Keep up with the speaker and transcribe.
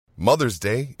Mother's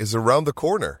Day is around the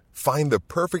corner. Find the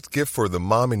perfect gift for the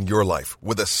mom in your life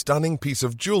with a stunning piece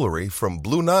of jewelry from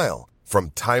Blue Nile.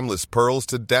 From timeless pearls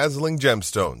to dazzling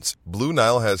gemstones, Blue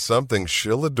Nile has something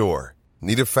she'll adore.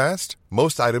 Need it fast?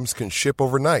 Most items can ship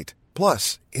overnight.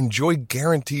 Plus, enjoy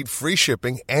guaranteed free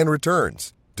shipping and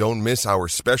returns. Don't miss our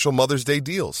special Mother's Day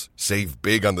deals. Save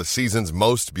big on the season's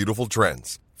most beautiful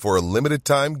trends. For a limited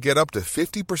time, get up to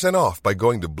 50% off by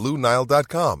going to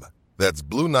BlueNile.com. That's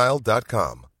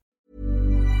BlueNile.com.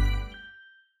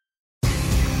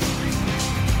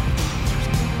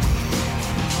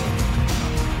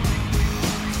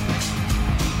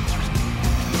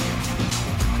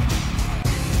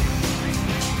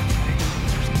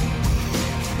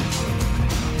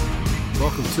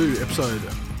 Welcome to episode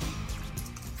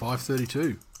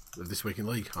 532 of This Week in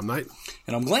League. I'm Nate.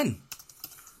 And I'm Glenn.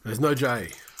 There's no Jay.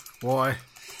 Why?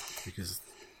 Because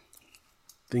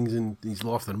things in his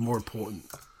life that are more important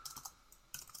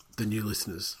than you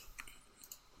listeners.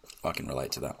 I can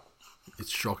relate to that.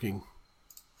 It's shocking.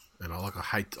 And I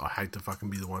hate to fucking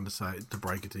be the one to say it, to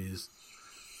break it to you.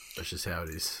 That's just how it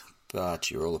is. But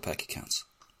you're all a pack of cunts.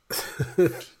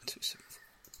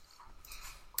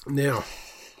 Now,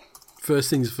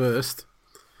 first things first,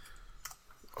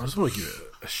 I just want to give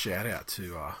a shout out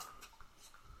to,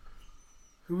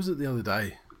 who was it the other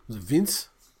day? Was it Vince?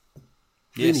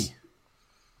 Yes. Vinny.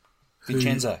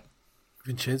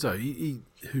 Vincenzo, he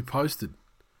who posted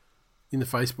in the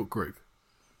Facebook group,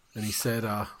 and he said,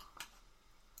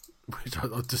 which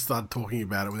I just started talking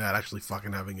about it without actually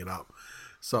fucking having it up.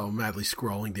 So I'm madly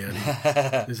scrolling down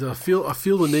here. He said, I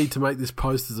feel the need to make this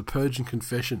post as a purge and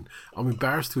confession. I'm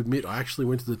embarrassed to admit I actually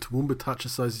went to the TWiL Touch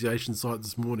Association site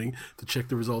this morning to check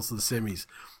the results of the semis.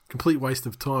 Complete waste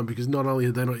of time because not only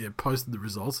had they not yet posted the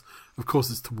results, of course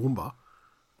it's TWiL.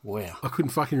 Wow. I couldn't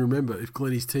fucking remember if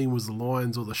Glennie's team was the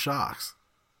Lions or the Sharks.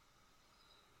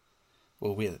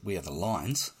 Well, we are the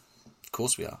Lions. Of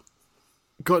course we are.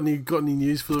 Got any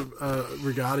news for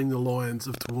regarding the Lions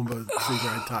of TWiL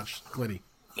C-grade touch, Glennie?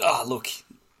 Oh, look,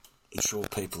 I'm sure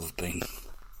people have been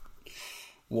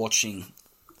watching,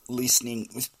 listening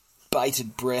with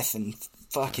bated breath and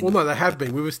fucking... Well, no, they have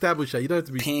been. We've established that. You don't have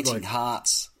to be... panting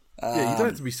hearts. Yeah, you don't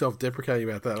have to be self-deprecating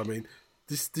about that. I mean,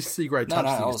 this C-grade touch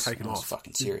thing is taken off. I was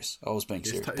fucking serious. I was being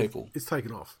serious. It's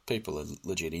taken off. People are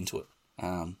legit into it.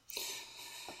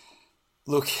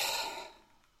 Look,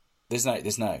 there's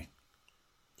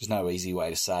no easy way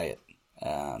to say it.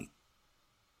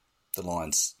 The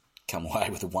Lions come away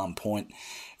with a 1 point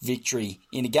victory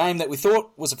in a game that we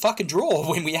thought was a fucking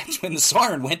draw when the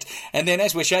siren went, and then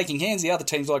as we're shaking hands, the other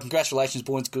team's like, congratulations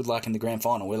boys, good luck in the grand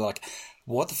final. We're like,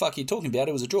 what the fuck are you talking about?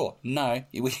 It was a draw. No,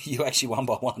 you actually won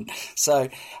by one. So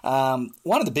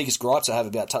one of the biggest gripes I have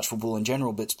about touch football in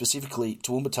general, but specifically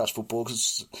TWiL touch football,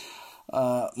 because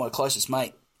my closest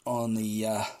mate on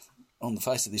the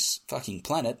face of this fucking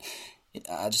planet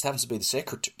just happens to be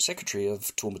the secretary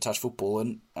of TWiL touch football,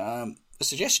 and the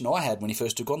suggestion I had when he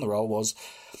first took on the role was,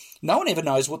 no one ever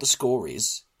knows what the score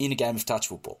is in a game of touch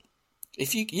football.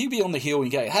 If you be on the hill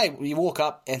and you go, hey, you walk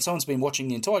up and someone's been watching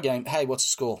the entire game, hey, what's the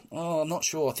score? Oh, I'm not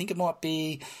sure. I think it might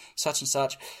be such and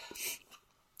such.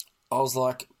 I was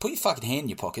like, put your fucking hand in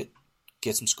your pocket,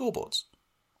 get some scoreboards.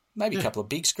 Maybe a couple of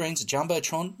big screens, a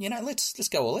Jumbotron. Let's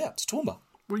go all out. It's TWiL.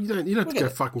 Well, you don't have to go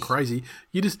fucking crazy.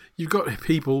 You've got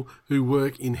people who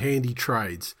work in handy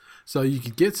trades. So you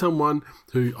could get someone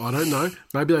who, I don't know,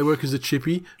 maybe they work as a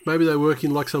chippy, maybe they work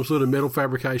in like some sort of metal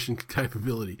fabrication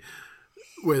capability,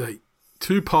 where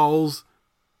two poles,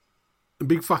 a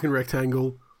big fucking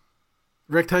rectangle.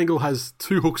 Rectangle has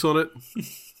two hooks on it.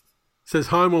 Says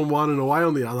home on one and away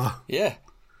on the other. Yeah.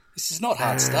 This is not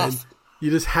hard stuff. You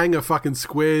just hang a fucking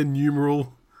square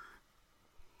numeral,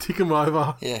 tick them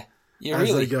over. Yeah. You're as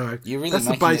really, they go. You're really That's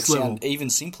making the base it level. sound even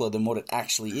simpler than what it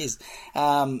actually is.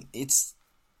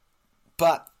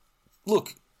 But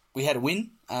look, we had a win.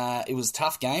 It was a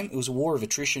tough game. It was a war of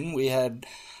attrition. We had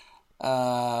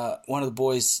one of the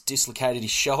boys dislocated his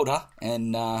shoulder,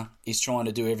 and he's trying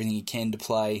to do everything he can to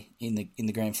play in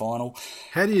the grand final.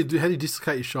 How do you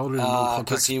dislocate your shoulder in a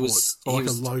non-contact sport?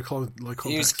 Low contact.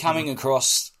 He was coming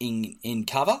across in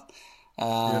cover,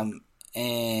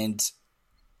 and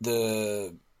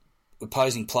the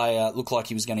opposing player looked like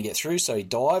he was going to get through, so he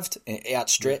dived,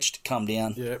 outstretched, come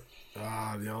down. Yep.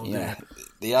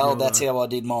 The old. That's how I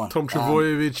did mine. Tom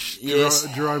Travojevic, yes.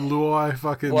 Jerome Luai,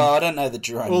 fucking... Well, I don't know that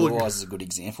Jerome Luai is a good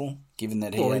example, given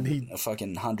that he had a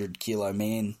fucking 100-kilo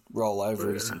man roll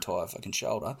over his entire fucking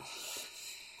shoulder.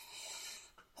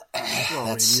 Well,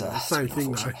 that's the same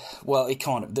thing, though. Well, it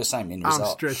kind of... the same end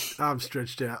result. Arms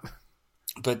stretched out.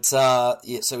 But, so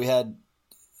we had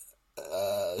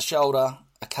a shoulder,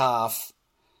 a calf,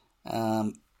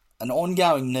 An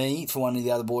ongoing knee for one of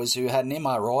the other boys who had an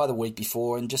MRI the week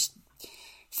before and just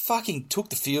fucking took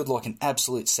the field like an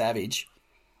absolute savage.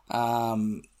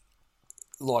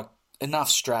 Like, enough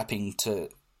strapping to,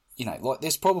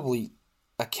 there's probably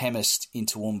a chemist in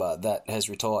Toowoomba that has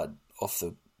retired off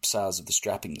the sales of the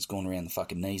strapping that's gone around the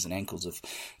fucking knees and ankles of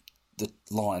the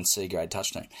Lions C-grade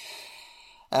touch team.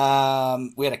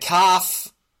 We had a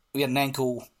calf, we had an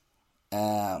ankle,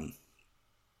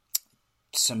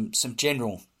 some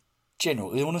general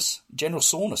illness, general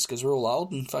soreness because we're all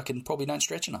old and fucking probably don't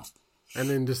stretch enough. And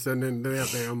then out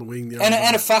there on the wing,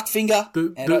 and a fucked finger,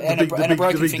 and a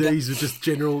broken finger. Big D's are just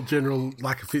general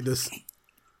lack of fitness.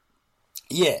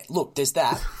 Yeah, look, there's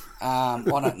that. I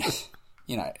don't,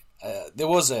 there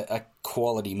was a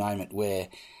quality moment where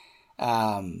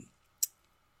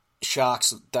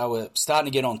Sharks, they were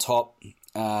starting to get on top.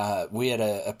 We had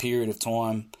a period of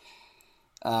time.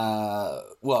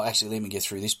 Well, actually, let me get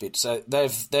through this bit. So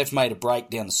they've made a break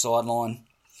down the sideline,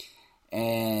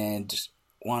 and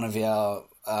one of our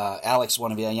Alex,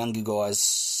 one of our younger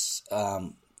guys,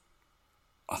 I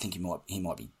think he might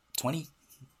be 20,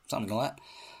 something like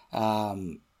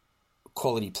that.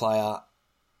 Quality player.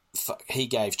 He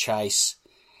gave chase.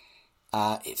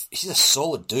 He's a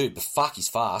solid dude, but fuck, he's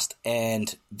fast.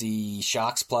 And the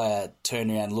Sharks player turned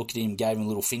around, looked at him, gave him a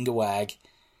little finger wag.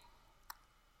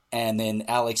 And then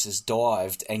Alex has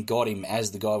dived and got him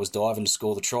as the guy was diving to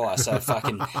score the try. So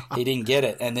fucking, he didn't get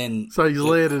it. And then so he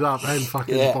layered it up and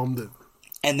fucking bombed it.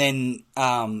 And then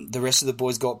the rest of the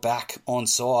boys got back on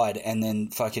side, and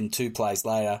then fucking 2 plays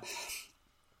later,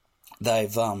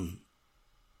 they've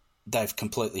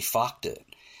completely fucked it.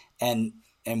 And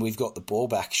we've got the ball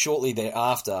back. Shortly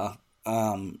thereafter,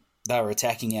 they were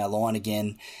attacking our line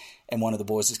again, and one of the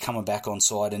boys is coming back on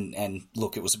side, and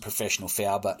look, it was a professional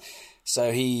foul, but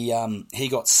so he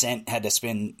got sent, had to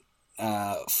spend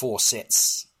 4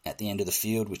 sets at the end of the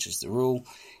field, which is the rule,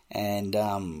 and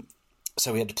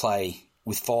so we had to play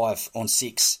with 5 on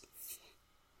 6,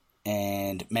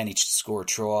 and managed to score a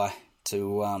try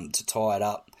to tie it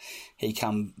up.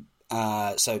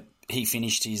 So he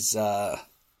finished his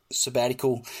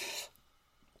sabbatical,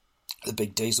 the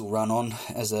big diesel run on,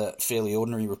 as a fairly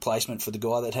ordinary replacement for the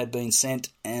guy that had been sent,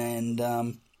 and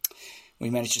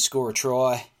we managed to score a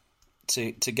try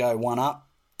to go 1 up,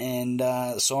 and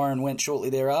the siren went shortly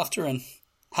thereafter, and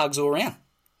hugs all around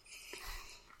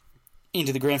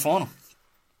into the grand final.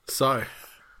 So,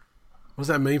 what does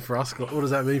that mean for us? What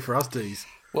does that mean for us, D's?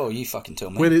 Well, you fucking tell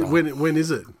me. When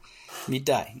is it?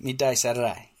 Midday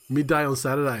Saturday. Midday on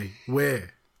Saturday.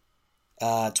 Where?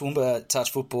 Toowoomba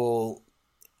Touch Football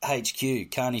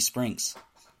HQ, Carney Springs,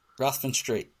 Ruthven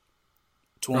Street,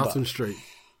 Toowoomba. Ruthven Street.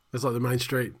 That's like the main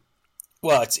street.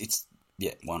 Well, it's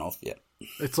one of, yeah.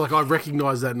 It's like I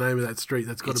recognise that name of that street.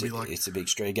 That's got to be like... It's a big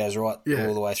street. It goes right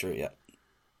all the way through, yeah.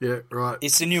 Yeah, right.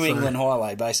 It's the New England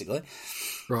Highway, basically.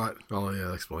 Right. Oh, yeah,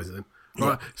 that explains it then.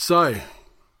 Right, so,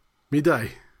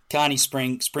 midday. Carney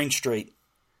Spring Street,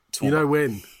 Toowoomba. You know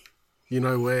when. You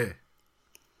know where.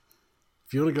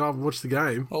 If you want to go up and watch the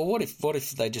game... Well, what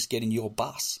if they just get in your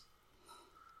bus?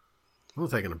 I'm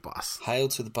not taking a bus. Hail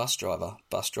to the bus driver,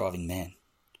 bus driving man.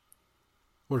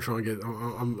 I'm gonna try and get.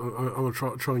 I'm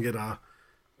gonna try and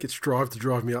get Strive to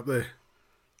drive me up there.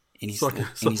 In his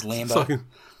Lambo.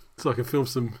 So I can film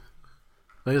some.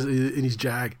 In his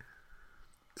Jag.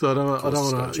 So I don't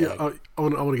want to. I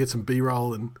want to get some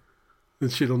B-roll and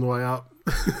shit on the way up.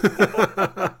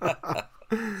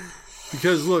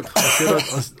 Because look,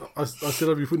 I said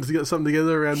I'd be putting something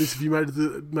together around this if you made it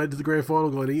to the grand final,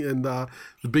 Glennie, and the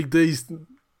Big D's,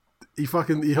 he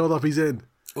held up his end.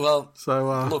 Well,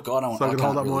 so look, I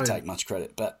can't really take much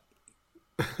credit, but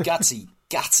gutsy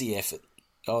effort.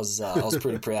 I was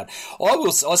pretty proud.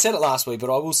 I said it last week,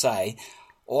 but I will say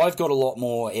I've got a lot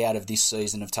more out of this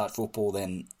season of touch football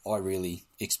than I really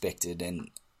expected, and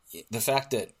the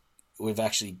fact that we've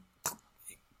actually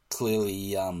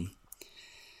clearly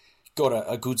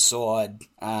got a good side,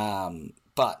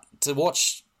 but to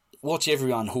watch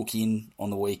everyone hook in on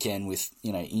the weekend with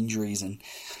injuries and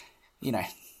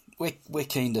we're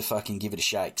keen to fucking give it a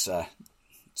shake, so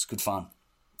it's good fun.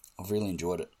 I've really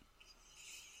enjoyed it.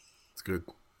 It's good.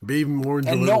 Be even more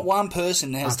enjoyable. And not one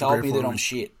person has told me that I'm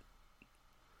shit.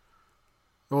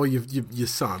 Oh, your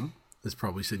son has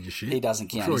probably said you're shit. He doesn't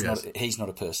count. He's not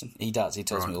a person. He does. He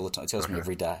tells me all the time. He tells me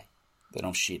every day that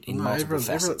I'm shit in multiple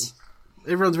facets.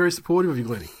 Everyone's very supportive of you,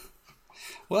 Glennie.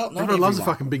 Well, not everyone loves the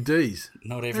fucking Big D's.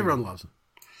 Not everyone. Everyone loves them.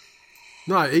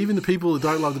 No, even the people that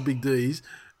don't love the Big D's,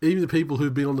 even the people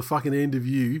who've been on the fucking end of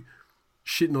you,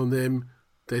 shitting on them,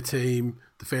 their team,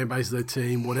 the fan base of their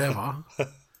team, whatever,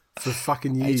 for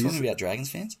fucking years. Are you talking about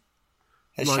Dragons fans?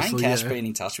 Has Mostly, Shane Cash yeah. been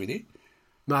in touch with you?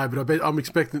 No, but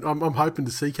I'm hoping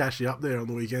to see Cashy up there on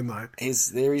the weekend though.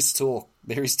 There is talk.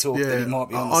 There is talk that he might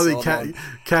be on the I sideline.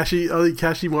 think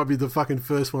Cashy might be the fucking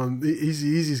first one. He's the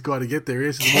easiest guy to get there.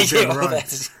 He's he's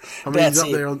up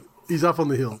there he's up on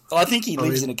the hill. I think he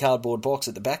lives in a cardboard box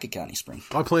at the back of Carney Spring.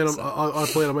 I plan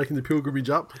on making the pilgrimage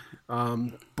up.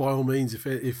 By all means, if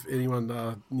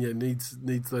anyone needs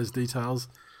those details,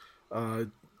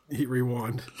 hit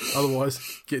rewind. Otherwise,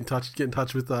 get in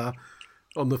touch with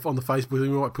on the Facebook. We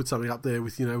might put something up there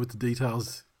with the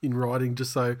details in writing,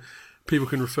 just so people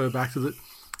can refer back to it.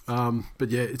 But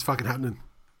yeah, it's fucking happening,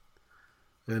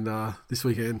 and this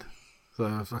weekend,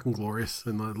 so fucking glorious.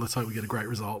 And let's hope we get a great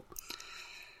result.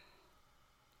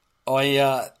 Now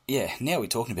we're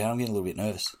talking about it, I'm getting a little bit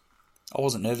nervous. I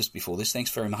wasn't nervous before this.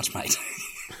 Thanks very much, mate.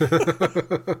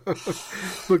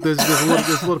 Look, there's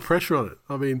a lot of pressure on it.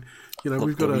 I mean,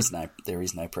 we've got there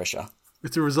is no pressure.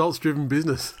 It's a results-driven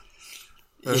business.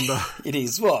 And, it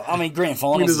is. Well, I mean, grand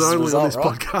finals is only the result, on this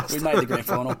right? podcast. We made the grand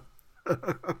final.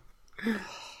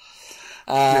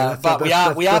 But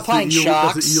we are playing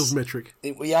Sharks. That's the Eels metric.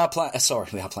 We are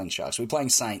playing Sharks. We're playing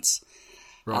Saints.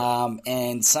 Right.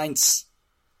 And Saints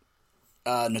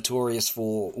are notorious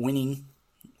for winning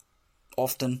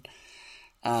often.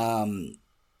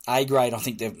 A grade, I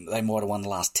think they might have won the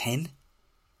last 10.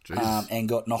 And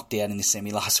got knocked out in the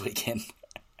semi last weekend.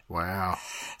 Wow.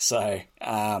 So,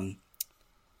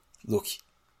 look,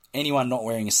 anyone not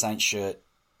wearing a Saints shirt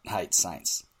hates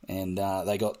Saints. And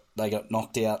they got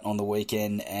knocked out on the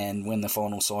weekend, and when the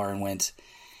final siren went,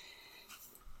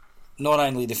 not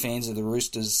only the fans of the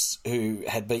Roosters who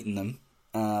had beaten them,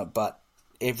 but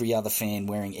every other fan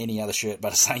wearing any other shirt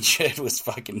but a Saints shirt was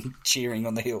fucking cheering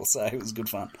on the hill, so it was good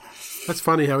fun. That's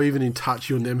funny how even in touch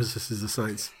your nemesis is the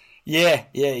Saints. Yeah,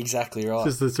 exactly right.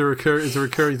 It's a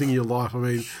recurring thing in your life. I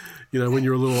mean, when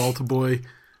you're a little altar boy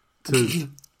to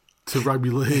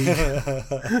rugby league,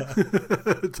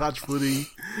 touch footy.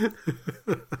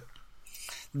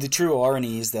 The true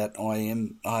irony is that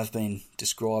I've been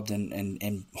described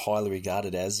and highly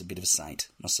regarded as a bit of a saint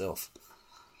myself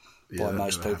by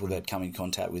most people that come in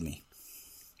contact with me.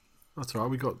 That's all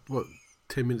right. We got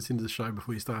 10 minutes into the show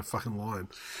before you start fucking lying.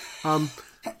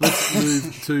 Let's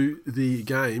move to the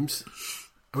games.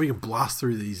 We can blast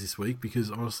through these this week because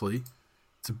honestly,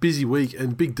 it's a busy week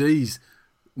and Big D's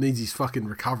needs his fucking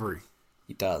recovery.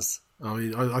 He does. I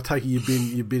mean, I take it you've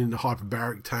been in the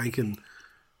hyperbaric tank and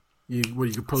you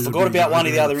could probably forgot about one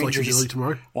of the other injuries. Early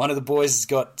tomorrow. One of the boys has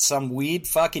got some weird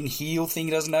fucking heel thing.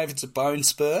 He doesn't know if it's a bone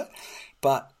spur,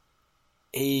 but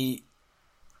it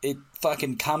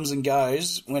fucking comes and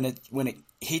goes when it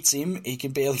hits him. He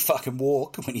can barely fucking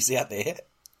walk when he's out there,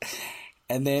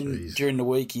 and then during the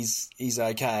week he's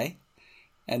okay.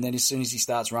 And then as soon as he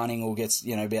starts running or gets,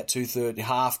 about two-thirds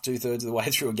of the way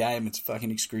through a game, it's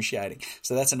fucking excruciating.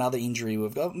 So that's another injury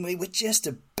we've got. We're just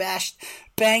a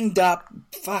banged up,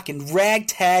 fucking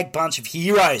ragtag bunch of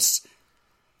heroes.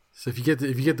 So if you get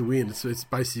the win, it's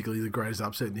basically the greatest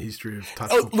upset in the history of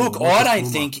touch football. Look, I don't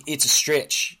think it's a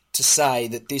stretch to say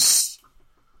that this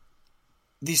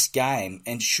game,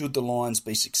 and should the Lions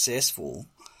be successful,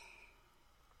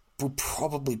 will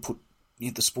probably put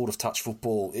the sport of touch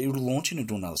football, it will launch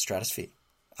into another stratosphere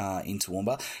in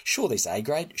Toowoomba. Sure, there's A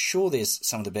grade. Sure, there's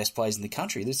some of the best players in the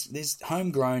country. There's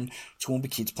homegrown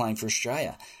Toowoomba kids playing for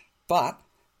Australia. But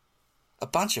a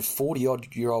bunch of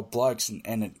 40-odd-year-old blokes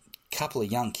and a couple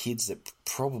of young kids that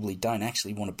probably don't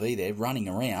actually want to be there running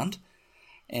around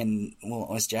and,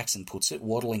 well, as Jackson puts it,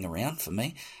 waddling around for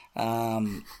me,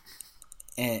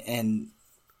 and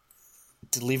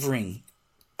delivering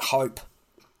hope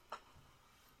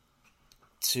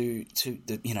to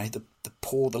the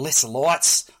poor, the lesser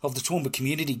lights of the Toowoomba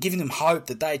community, giving them hope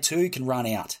that they too can run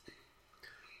out.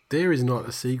 There is not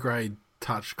a C grade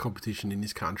touch competition in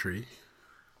this country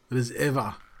that has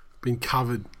ever been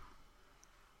covered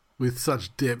with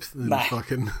such depth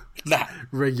and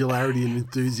regularity and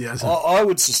enthusiasm. I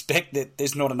would suspect that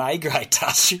there's not an A grade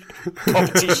touch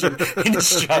competition in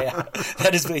Australia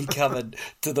that has been covered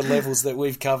to the levels that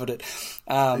we've covered it.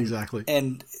 Exactly.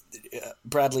 And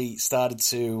Bradley started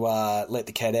to let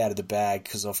the cat out of the bag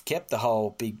because I've kept the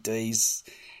whole Big D's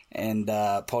and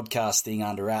podcast thing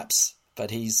under wraps, but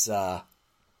he's let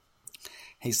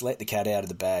the cat out of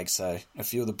the bag. So a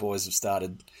few of the boys have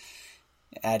started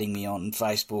adding me on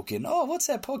Facebook and, what's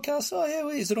that podcast? Oh, yeah,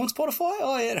 is it on Spotify?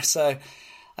 Oh, yeah. So,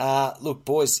 look,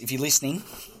 boys, if you're listening,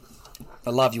 I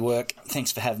love your work.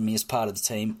 Thanks for having me as part of the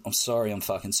team. I'm sorry I'm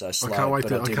fucking so slow. I can't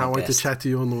wait to chat to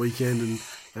you on the weekend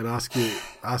and ask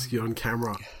you on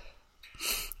camera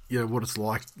what it's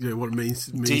like, what it means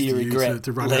Do you regret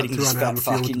to run letting out this on the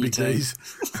fat field fuck with in the your big D's.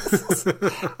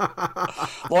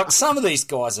 Like, some of these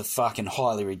guys are fucking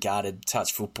highly regarded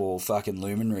touch football fucking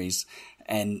luminaries,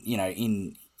 and,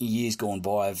 in years gone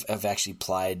by have actually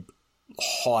played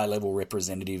high-level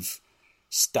representative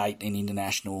state and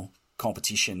international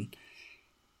competition,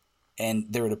 and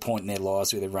they're at a point in their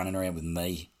lives where they're running around with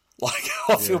me. Like,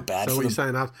 I feel bad so for what them.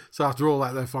 you're saying, so after all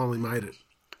that, they finally made it.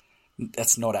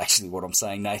 That's not actually what I'm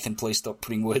saying, Nathan. Please stop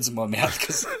putting words in my mouth,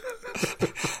 because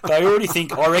I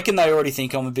reckon they already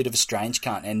think I'm a bit of a strange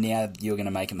cunt, and now you're going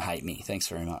to make them hate me. Thanks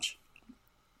very much.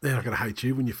 They're not going to hate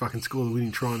you when you fucking score the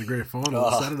winning try in the grand final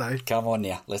on Saturday. Come on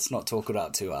now. Let's not talk it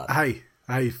up too hard. Hey,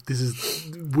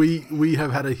 we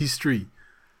have had a history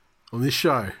on this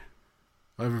show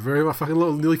over very much fucking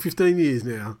long, nearly 15 years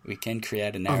now. We can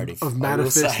create a narrative of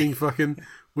manifesting fucking.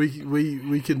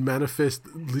 We can manifest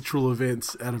literal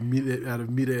events out of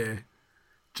midair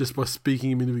just by speaking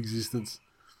them into existence.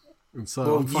 And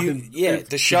so,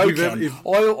 the show can.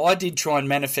 I did try and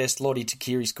manifest Lottie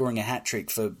Takiri scoring a hat trick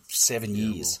for 7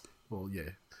 years. Well,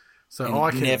 yeah. So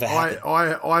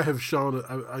I have shown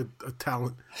a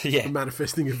talent for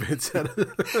manifesting events out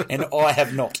of and I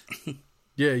have not.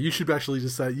 Yeah, you should actually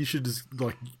just say, you should just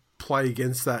like play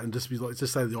against that and just be like,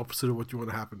 just say the opposite of what you want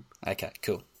to happen. Okay,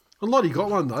 cool. Well, Lottie got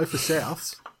one though for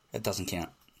Souths. That doesn't count.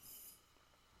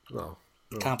 Oh.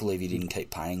 Can't believe you didn't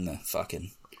keep paying the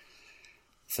fucking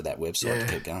for that website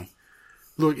to keep going.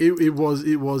 Look, it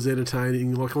was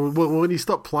entertaining. Like when he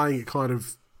stopped playing, it kind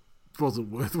of wasn't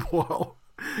worthwhile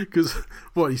because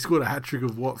he scored a hat trick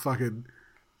of fucking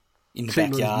in the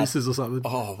backyard misses or something.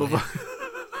 Oh, man.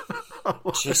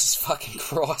 Jesus fucking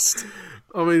Christ!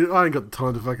 I mean, I ain't got the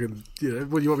time to fucking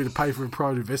what do you want me to pay for a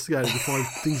private investigator to find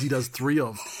things he does 3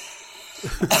 of?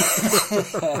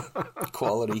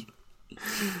 Quality.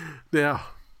 Now,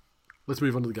 let's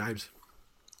move on to the games.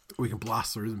 We can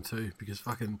blast through them too, because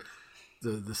fucking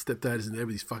the stepdad isn't there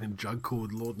with his fucking jug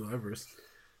cord lording over us.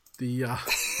 Although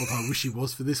I wish he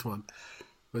was for this one.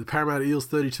 But the Parramatta Eels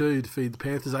 32 defeat the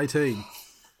Panthers 18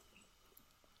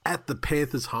 at the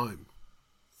Panthers' home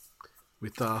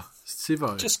with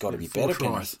Sivo. Just got to be better,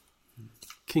 Penrith.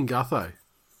 King Gutho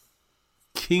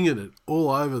kinging it all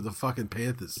over the fucking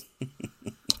Panthers.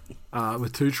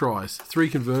 With 2 tries, 3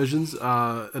 conversions,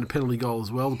 and a penalty goal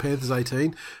as well. The Panthers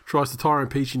 18 tries to Tyrone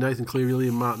Peachey, Nathan Cleary,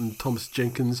 Liam Martin, Thomas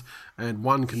Jenkins, and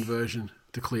 1 conversion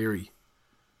to Cleary.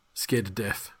 Scared to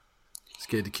death.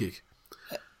 Scared to kick.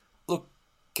 Look,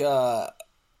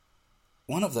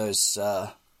 one of those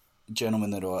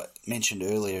gentlemen that I mentioned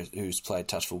earlier who's played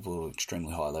touch football at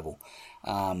extremely high level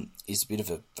is a bit of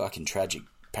a fucking tragic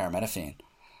Parramatta fan,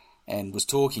 and was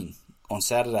talking on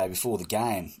Saturday before the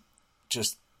game,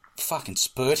 just fucking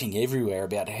spurting everywhere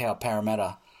about how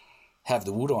Parramatta have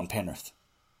the wood on Penrith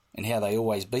and how they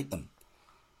always beat them.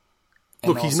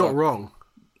 And look, he's not wrong.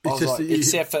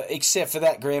 Except for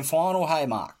that grand final, hey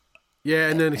Mark. Yeah,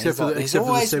 and then except for the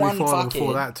semi-final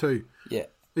before that too. Yeah,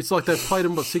 it's like they've played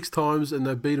them 6 times and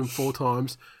they've beat them 4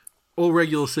 times, all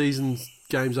regular season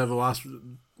games over the last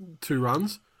 2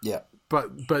 runs. Yeah.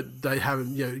 But they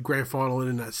haven't, grand final and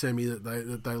in that semi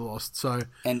that they lost. So,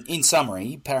 and in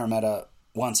summary, Parramatta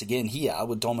once again here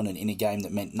were dominant in a game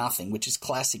that meant nothing, which is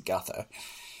classic Gutho.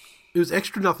 It was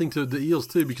extra nothing to the Eels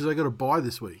too because they got a bye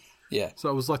this week. Yeah. So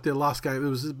it was like their last game. It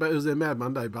was their Mad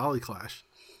Monday Bali clash.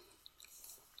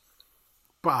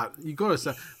 But you got to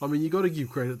say, you got to give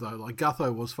credit though. Like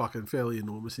Gutho was fucking fairly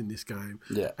enormous in this game.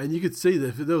 Yeah. And you could see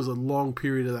that there was a long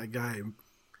period of that game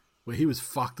where he was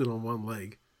fucked it on one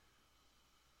leg.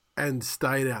 And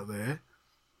stayed out there,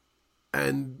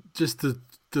 and just to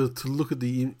look at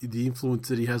the influence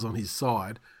that he has on his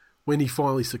side, when he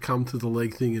finally succumbed to the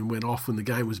leg thing and went off when the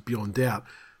game was beyond doubt,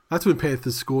 that's when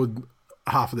Panthers scored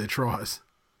half of their tries.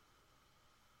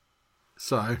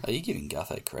 So, are you giving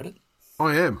Gutho credit?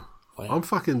 I am. Wow. I'm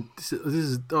fucking.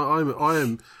 I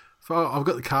am. I've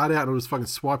got the card out and I was fucking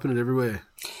swiping it everywhere.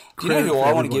 Do you know who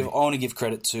I want to give? I want to give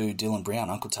credit to Dylan Brown,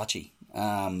 Uncle Touchy.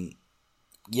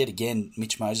 Yet again,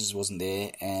 Mitch Moses wasn't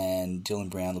there, and Dylan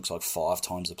Brown looks like 5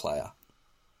 times the player.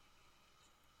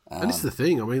 And this is the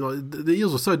thing. The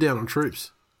Eels were so down on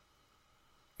troops,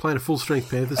 playing a full-strength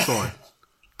Panthers side,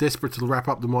 desperate to wrap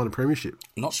up the minor premiership.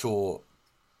 I'm not sure.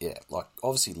 Yeah,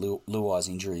 obviously Luai's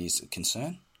injury is a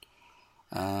concern.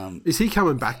 Is he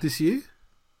coming back this year?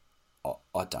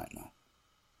 I don't know.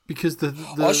 Because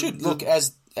I should look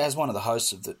as one of the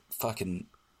hosts of the fucking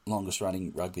longest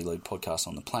running rugby league podcast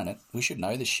on the planet. We should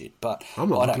know this shit, but I don't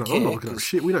care. I'm not looking up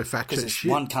shit. We don't fact check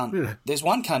shit. There's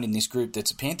one cunt in this group that's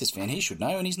a Panthers fan. He should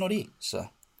know, and he's not here. So,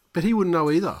 but he wouldn't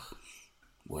know either.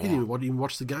 Wow. He didn't even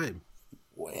watch the game.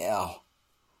 Wow.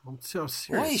 I'm serious.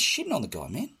 Why are you shitting on the guy,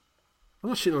 man? I'm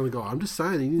not shitting on the guy. I'm just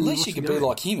saying. At least you could be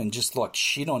like him and just like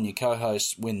shit on your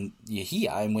co-host when you're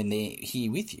here and when they're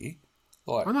here with you.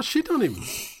 Like, I'm not shitting on him.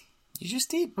 You just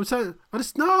did. I'm saying. I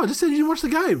just said you didn't watch the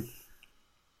game.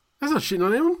 That's not shitting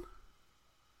on anyone.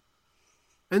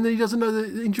 And then he doesn't know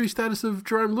the injury status of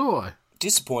Jerome Luai.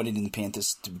 Disappointed in the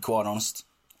Panthers, to be quite honest.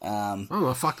 I don't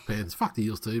know, fuck the Panthers, fuck the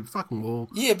Eels team, fuck them all.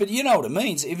 Yeah, but you know what it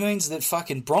means. It means that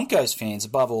fucking Broncos fans,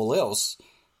 above all else,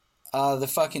 are the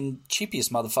fucking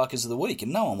chippiest motherfuckers of the week,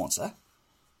 and no one wants that.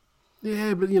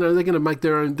 Yeah, but, they're going to make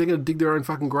they're going to dig their own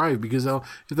fucking grave, because if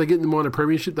they get in the minor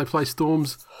premiership, they play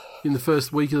Storms in the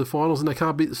first week of the finals, and they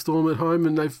can't beat the Storm at home,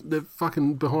 and they're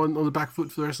fucking behind on the back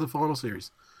foot for the rest of the final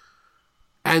series.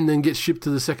 And then get shipped to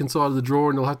the second side of the draw,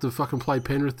 and they'll have to fucking play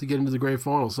Penrith to get into the grand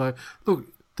final. So, look,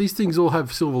 these things all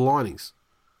have silver linings.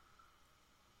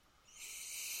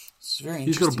 It's a very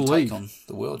interesting take on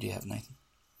the world you have, Nathan.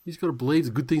 He's got to believe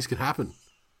that good things can happen.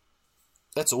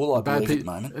 That's all I believe at the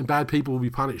moment. And bad people will be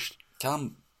punished.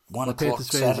 Come 1 o'clock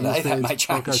Saturday, that may change.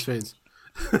 Broncos fans.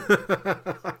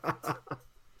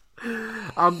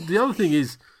 The other thing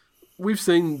is, we've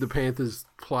seen the Panthers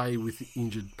play with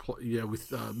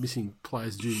missing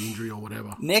players due to injury or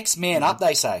whatever. Next man up,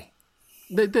 they say.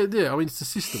 Yeah, I mean, it's a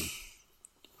system.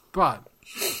 But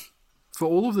for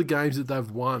all of the games that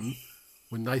they've won,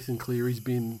 when Nathan Cleary's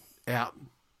been out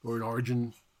or in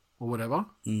Origin or whatever,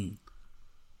 they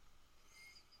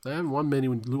haven't won many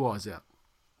when Luai's out.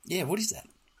 Yeah, what is that?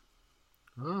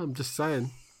 Oh, I'm just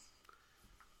saying.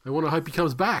 They want to hope he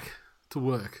comes back to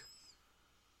work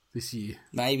this year.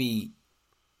 Maybe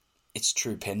it's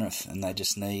true Penrith and they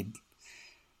just need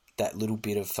that little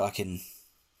bit of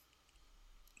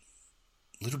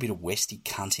Westy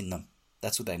cunt in them.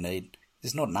 That's what they need.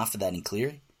 There's not enough of that in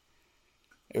Cleary.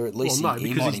 Or at least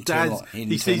because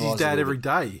he sees his dad every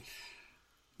day.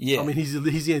 Yeah. I mean, he's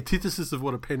the antithesis of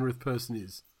what a Penrith person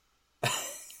is.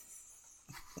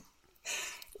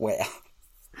 Wow.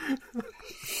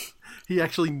 He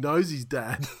actually knows his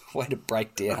dad. Way to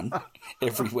break down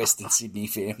every Western Sydney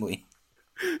family.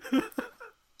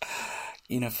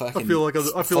 In a fucking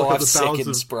 5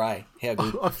 second spray. How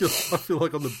good. I feel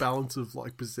like on the balance of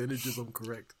like percentages I'm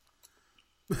correct.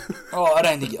 Oh, I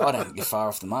don't think you're far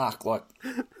off the mark. Like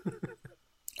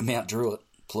Mount Druitt,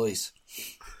 please.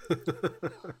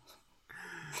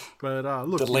 But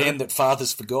look, the land that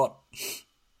fathers forgot.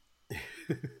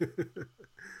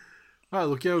 Oh,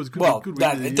 look, yeah, it was good. Well, good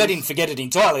they didn't forget it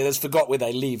entirely. They just forgot where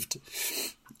they lived.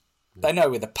 They know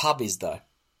where the pub is, though.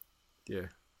 Yeah.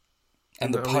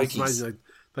 And the pokies.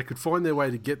 They could find their way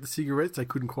to get the cigarettes. They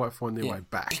couldn't quite find their way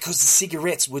back. Because the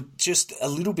cigarettes were just a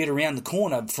little bit around the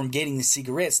corner from getting the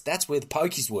cigarettes. That's where the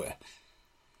pokies were.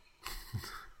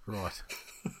 Right.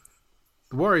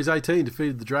 The Warriors 18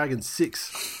 defeated the Dragons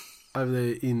 6 over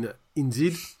there in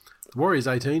Zid. The Warriors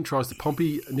 18 tries to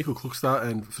Pompey, Nickel Klukstar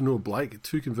and Fanua Blake,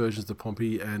 2 conversions to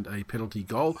Pompey and a penalty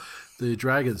goal. The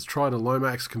Dragons tried a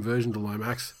Lomax conversion to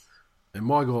Lomax. And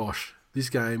my gosh, this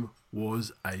game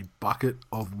was a bucket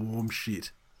of warm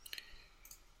shit.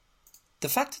 The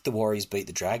fact that the Warriors beat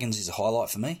the Dragons is a highlight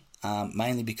for me,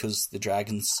 mainly because the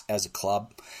Dragons as a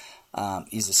club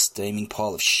is a steaming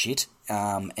pile of shit,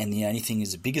 and the only thing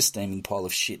is a bigger steaming pile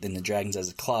of shit than the Dragons as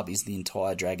a club is the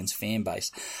entire Dragons fan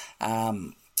base.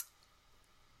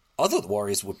 I thought the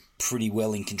Warriors were pretty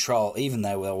well in control, even though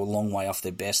they were a long way off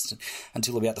their best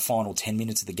until about the final 10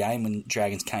 minutes of the game when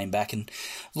Dragons came back and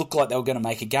looked like they were going to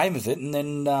make a game of it. And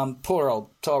then poor old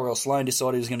Tyrell Sloan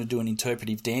decided he was going to do an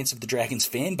interpretive dance of the Dragons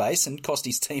fan base and cost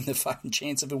his team the fucking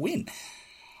chance of a win.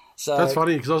 So that's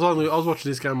funny because I was watching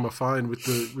this game on my phone with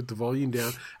the volume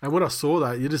down, and when I saw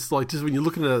that, you're just like, just when you're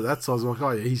looking at it that size, I'm like,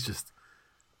 oh yeah, he's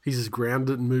just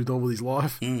grounded and moved on with his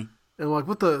life. And I'm like,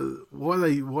 why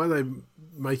are they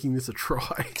making this a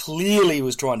try? Clearly he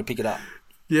was trying to pick it up.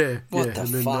 Yeah, what the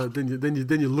and fuck?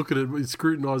 Then you look at it and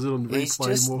scrutinise it on the replay. He's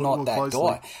just not that closely.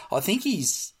 guy. I think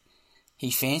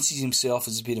he fancies himself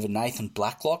as a bit of a Nathan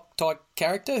Blacklock type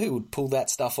character who would pull that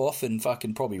stuff off and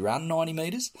fucking probably run 90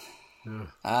 metres.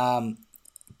 Yeah.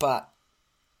 But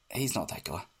he's not that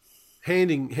guy.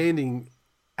 Handing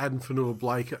Adam Fanua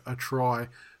Blake a try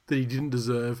that he didn't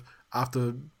deserve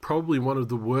after probably one of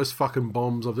the worst fucking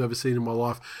bombs I've ever seen in my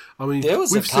life. I mean, there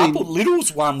was a couple.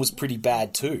 Little's one was pretty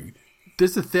bad too.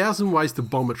 There's 1,000 ways to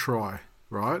bomb a try,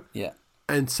 right? Yeah.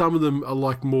 And some of them are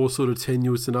like more sort of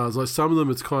tenuous than others. Like some of them,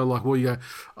 it's kind of like, well, you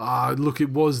go, look,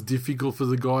 it was difficult for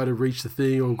the guy to reach the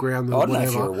thing or ground the whatever. I don't know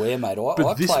if you're aware, mate.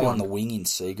 I play on the wing in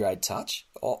C-grade touch.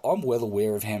 I'm well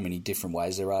aware of how many different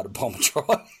ways there are to bomb a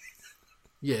try.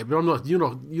 Yeah, but I'm not. You're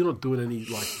not doing any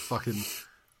like fucking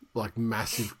like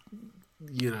massive,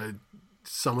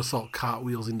 somersault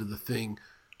cartwheels into the thing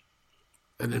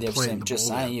and then plant the just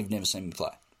ball saying out. you've never seen me play.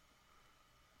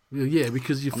 Yeah,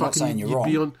 because you're I'm fucking... not saying you're you'd wrong.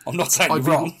 be on, I'm not saying you're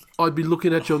wrong. I'd be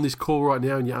looking at you on this call right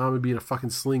now and your arm would be in a fucking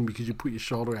sling because you put your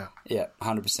shoulder out. Yeah,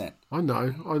 100%. I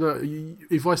know.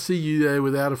 If I see you there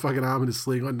without a fucking arm in a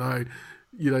sling, I know,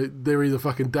 they're either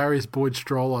fucking Darius Boyd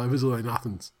stroll-overs or they're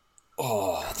nothings.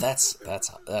 Oh, that's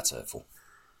hurtful.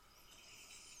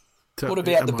 So, What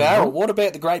about the barrel? wrong? What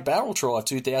about the Great Barrel Try of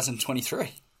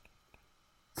 2023?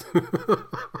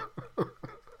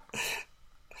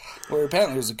 Where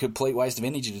apparently it was a complete waste of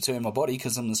energy to turn my body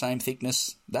because I'm the same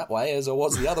thickness that way as I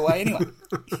was the other way anyway.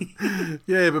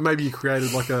 Yeah, but maybe you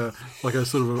created like a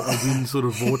sort of a wind sort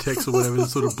of vortex or whatever that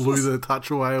sort of blew the touch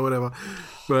away or whatever.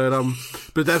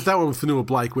 But that one with Fanua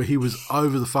Blake where he was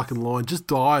over the fucking line, just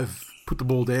dive, put the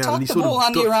ball down, Tuck and he the sort ball of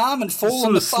under your arm and fall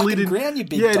on the fucking ground, you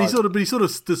big yeah, and dope. he sort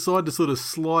of decided to sort of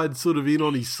slide sort of in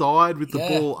on his side with the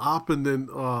ball up, and then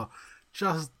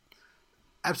just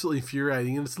absolutely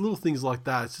infuriating. And it's little things like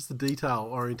that. It's just the detail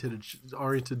oriented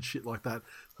shit like that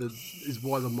is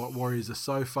why the Warriors are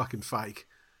so fucking fake,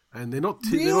 and they're not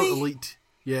elite.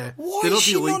 Yeah, Why they're is not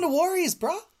the shitting elite on the Warriors,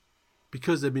 bro?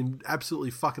 because they've been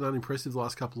absolutely fucking unimpressive the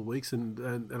last couple of weeks,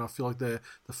 and I feel like they're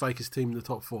the fakest team in the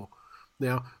top four.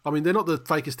 Now, I mean, they're not the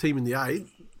fakest team in the 8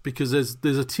 because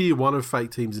there's a tier 1 of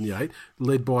fake teams in the 8,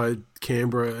 led by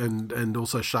Canberra and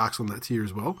also Sharks on that tier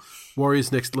as well.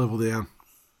 Warriors next level down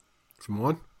from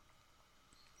mine.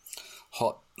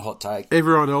 Hot take.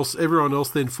 Everyone else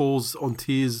then falls on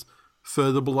tiers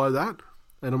further below that.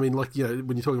 And I mean, like,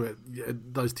 when you're talking about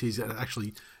those tiers that are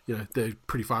actually, they're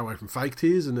pretty far away from fake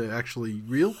tiers and they're actually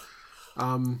real.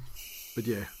 But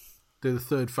yeah, they're the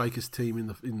third fakest team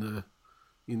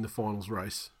in the finals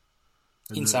race.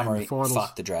 In summary,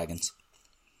 fuck the Dragons.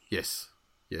 Yes.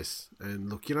 And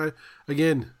look,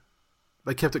 again,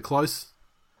 they kept it close.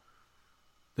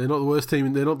 They're not the worst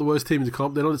team. They're not the worst team in the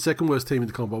comp. They're not the second worst team in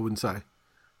the comp, I wouldn't say.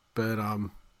 But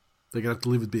they're going to have to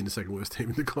live with being the second worst team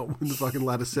in the comp when the fucking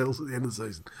ladder settles at the end of the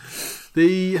season.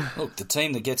 Look, the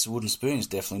team that gets a wooden spoon is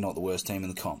definitely not the worst team in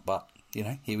the comp, but,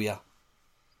 here we are.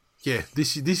 Yeah,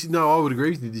 I would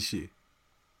agree with you this year.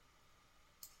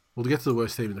 We'll get to the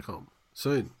worst team in the comp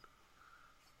soon.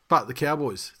 But the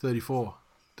Cowboys, 34,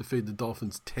 defeated the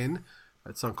Dolphins 10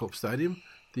 at Suncorp Stadium.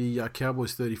 The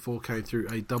Cowboys 34 came through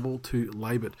a double to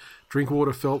Labert.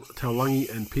 Drinkwater, Felt,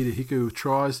 Taulangi and Peter Hiku with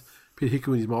tries. Peter Hiku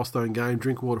in his milestone game.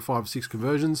 Drinkwater 5 of 6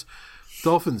 conversions.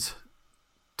 Dolphins,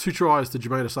 2 tries to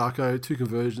Jermaine Osako,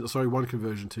 1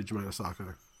 conversion to Jermaine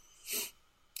Osako.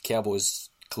 Cowboys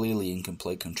clearly in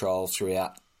complete control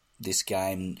throughout this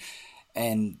game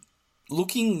and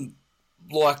looking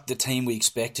like the team we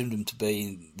expected them to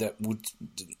be that would,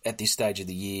 at this stage of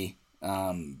the year,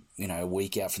 a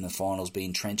week out from the finals, be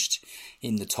entrenched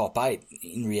in the top 8.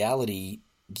 In reality,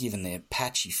 given their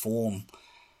patchy form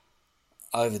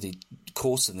over the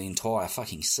course of the entire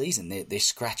fucking season, they're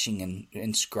scratching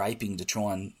and scraping to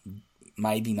try and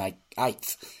maybe make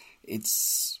 8th.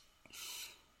 It's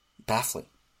baffling.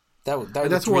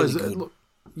 That's why really good.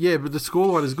 Yeah, but the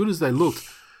scoreline, as good as they looked,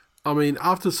 I mean,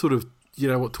 after sort of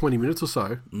 20 minutes or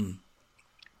so,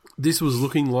 this was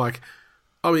looking like,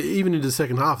 I mean, even into the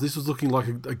second half, this was looking like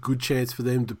a good chance for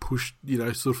them to push,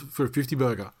 sort of for a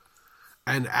 50-burger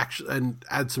and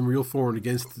add some real for and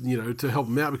against, to help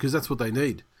them out because that's what they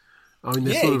need. I mean,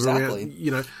 they're exactly.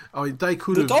 Around, I mean, they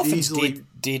could the have Dolphins easily...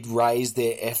 did raise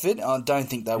their effort. I don't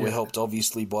think they were helped,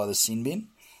 obviously, by the sin bin,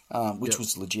 which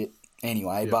was legit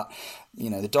anyway. But,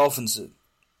 the Dolphins are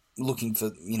looking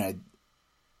for,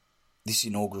 this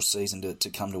inaugural season to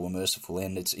come to a merciful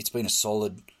end. It's been a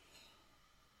solid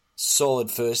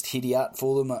first hitty out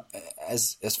for them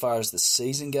as far as the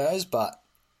season goes, but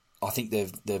I think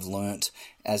they've learnt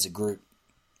as a group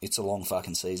it's a long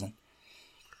fucking season.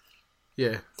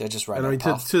 Yeah, they're just right. And I mean,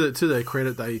 to their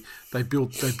credit, they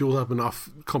built up enough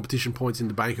competition points in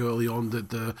the bank early on that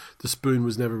the spoon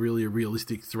was never really a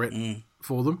realistic threat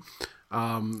for them.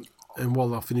 And while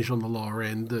they'll finish on the lower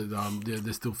end,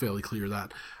 they're still fairly clear of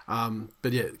that.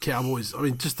 But yeah, Cowboys. I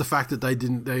mean, just the fact that they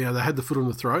had the foot on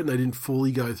the throat and they didn't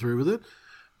fully go through with it.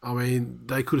 I mean,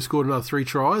 they could have scored another 3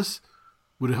 tries,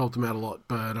 would have helped them out a lot.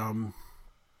 But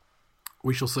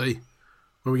we shall see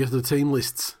when we get to the team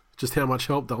lists just how much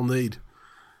help they'll need.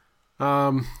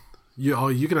 You're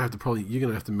gonna have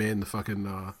to man the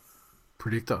fucking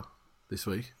predictor this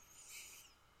week.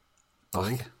 I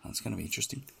think that's gonna be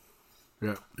interesting.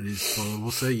 Yeah, it is. Well,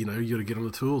 we'll see. You got to get on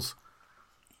the tools.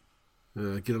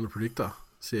 Get on the predictor.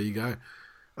 See how you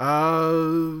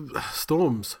go.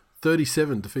 Storms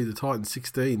 37 defeat the Titans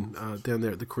 16 down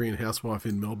there at the Korean Housewife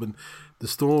in Melbourne. The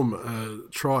Storm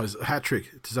tries a hat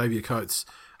trick to Xavier Coates.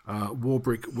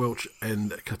 Warbrick, Welch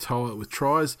and Katoa with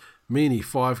tries. Meany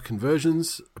 5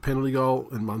 conversions, a penalty goal,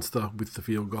 and Munster with the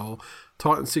field goal.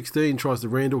 Titans 16 tries to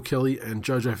Randall, Kelly and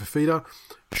Jojo Fafita.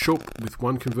 Shulp with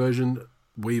 1 conversion,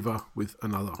 Weaver with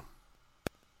another.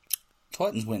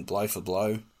 Titans went blow for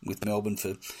blow with Melbourne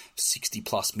for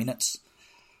 60-plus minutes.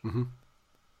 Mm-hmm.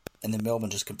 And then Melbourne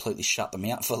just completely shut them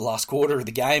out for the last quarter of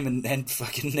the game and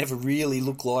fucking never really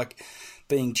looked like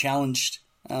being challenged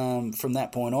from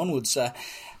that point onwards. So,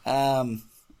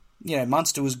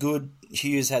 Munster was good.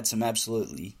 Hughes had some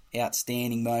absolutely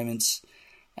outstanding moments.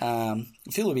 I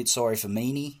feel a bit sorry for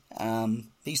Meany.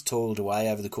 He's toiled away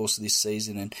over the course of this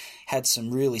season and had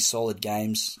some really solid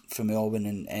games for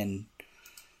Melbourne, and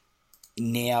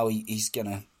now he's going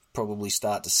to probably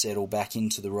start to settle back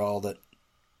into the role that,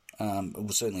 well,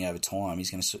 certainly over time,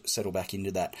 he's going to settle back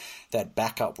into that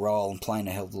backup role and playing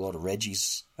a hell of a lot of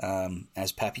Reggies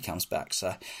as Pappy comes back.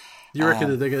 So, do you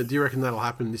reckon do you reckon that'll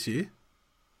happen this year?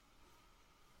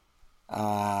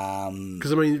 Because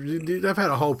they've had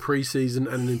a whole pre-season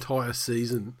and an entire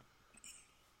season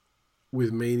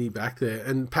with Meany back there,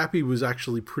 and Pappy was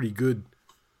actually pretty good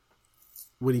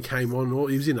when he came on.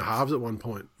 He was in the halves at one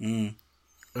point. Mm.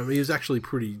 He was actually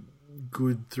pretty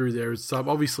good through there as sub.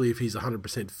 Obviously, if he's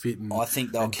 100% fit, and I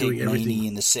think they'll keep Meany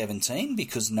in the 17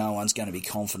 because no one's going to be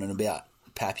confident about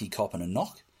Pappy copping a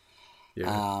knock.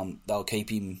 Yeah. They'll keep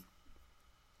him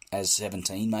as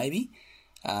 17 maybe.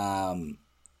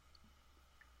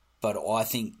 But I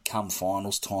think come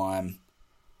finals time,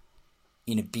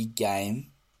 in a big game,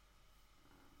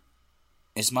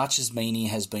 as much as Meany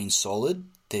has been solid,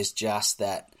 there's just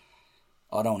that,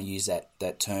 I don't want to use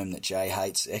that term that Jay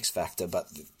hates, X factor, but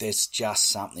there's just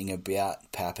something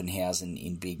about Pappenhausen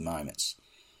in big moments.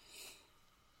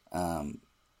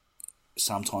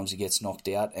 Sometimes he gets knocked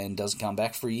out and doesn't come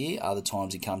back for a year. Other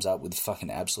times he comes up with fucking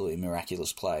absolutely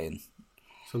miraculous play. And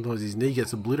sometimes his knee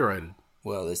gets obliterated.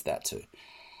 Well, there's that too.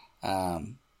 Yeah,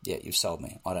 you've sold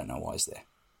me. I don't know why he's there.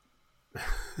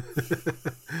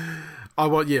 I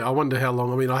wonder how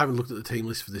long. I haven't looked at the team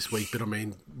list for this week, but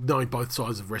knowing both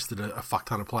sides have rested a fuck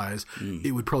ton of players,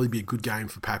 it would probably be a good game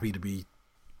for Pappy to be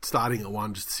starting at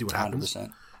 1 just to see what happens.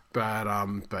 100%.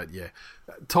 But yeah,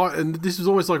 and this was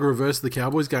almost like a reverse of the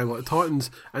Cowboys game, like the Titans,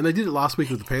 and they did it last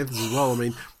week with the Panthers as well.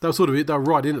 They were sort of they were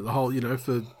right in it the whole,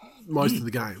 for most of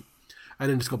the game, and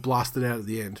then just got blasted out at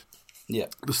the end. Yeah,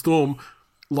 the Storm,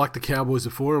 like the Cowboys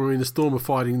before, the Storm are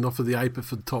fighting not for the 8 but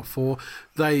for the top 4.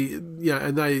 They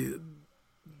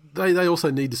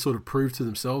also need to sort of prove to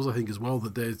themselves, I think, as well,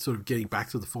 that they're sort of getting back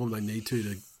to the form they need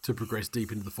to progress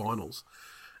deep into the finals,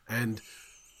 and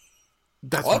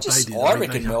that's what they did. I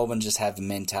reckon Melbourne just have the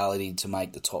mentality to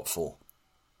make the top 4.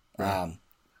 Right.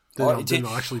 They're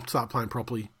not actually start playing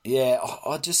properly. Yeah,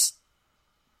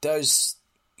 those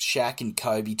Shaq and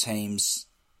Kobe teams,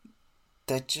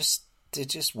 they just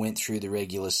went through the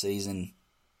regular season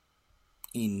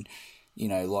in,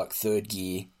 like third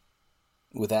gear,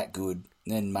 were that good,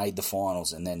 then made the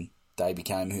finals, and then they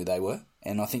became who they were.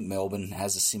 And I think Melbourne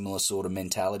has a similar sort of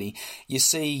mentality. You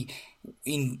see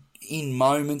in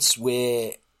moments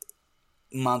where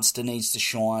Munster needs to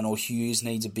shine or Hughes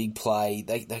needs a big play,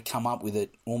 they come up with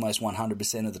it almost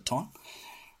 100% of the time.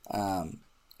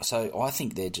 So I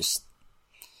think they're just...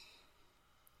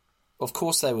 Of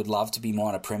course they would love to be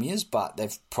minor premiers, but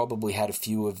they've probably had a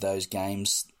few of those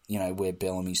games, where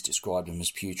Bellamy's described them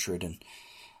as putrid and,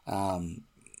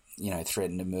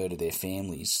 threatened to murder their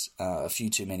families. A few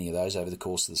too many of those over the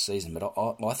course of the season. But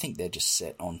I think they're just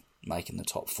set on making the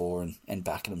top 4 and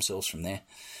backing themselves from there.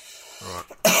 All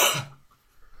right.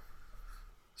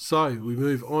 So we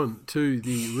move on to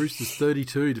the Roosters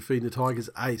 32 defeating the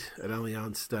Tigers 8 at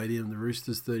Allianz Stadium. The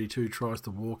Roosters 32 tries to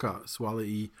Walker,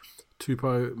 Swali,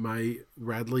 Tupou, May,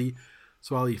 Radley.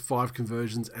 Swali 5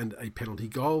 conversions and a penalty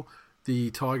goal.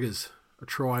 The Tigers a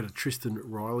try to Tristan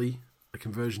Riley, a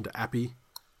conversion to Appy,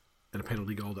 and a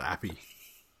penalty goal to Appy,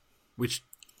 which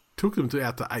took them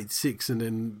out to 8-6, and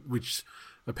then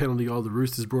a penalty goal, the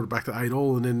Roosters brought it back to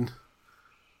 8-all, and then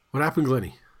what happened,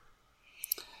 Glennie?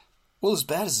 Well, as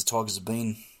bad as the Tigers have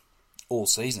been all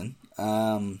season,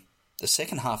 the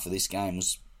second half of this game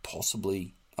was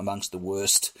possibly amongst the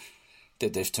worst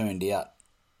that they've turned out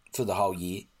for the whole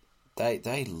year. They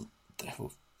were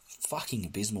fucking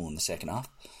abysmal in the second half.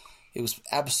 It was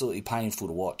absolutely painful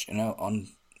to watch.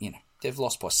 They've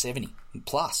lost by 70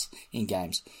 plus in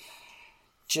games.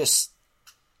 Just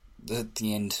the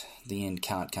end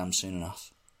can't come soon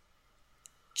enough.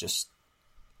 Just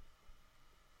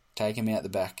take him out the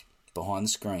back behind the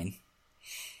screen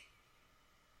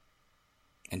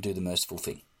and do the merciful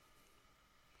thing.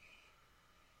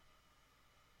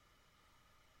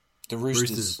 The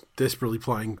Roosters desperately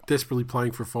playing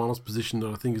for a finals position that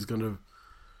I think is going to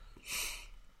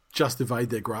just evade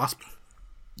their grasp.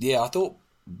 Yeah, I thought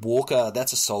Walker,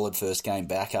 that's a solid first game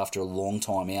back after a long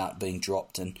time out, being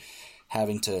dropped and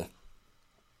having to,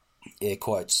 air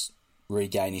quotes,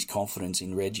 regain his confidence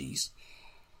in Reggie's.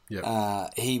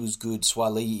 Yep. He was good.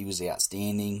 Swali was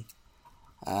outstanding.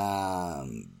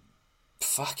 Fucking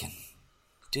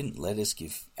didn't let us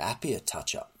give Appy a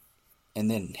touch-up. And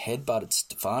then headbutted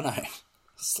Stefano.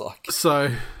 It's like...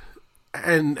 So,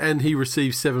 and he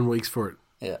received 7 weeks for it.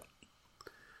 Yeah.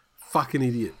 Fucking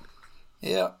idiot.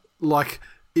 Yeah. Like,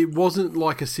 it wasn't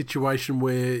like a situation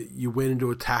where you went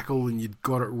into a tackle and you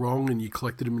got it wrong and you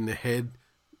collected him in the head,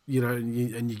 you know,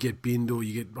 and you get binned or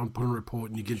you get put on a report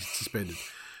and you get suspended.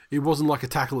 It wasn't like a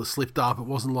tackle that slipped up. It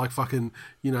wasn't like fucking,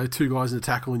 you know, 2 guys in a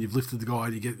tackle and you've lifted the guy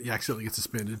and you accidentally get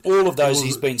suspended. All of those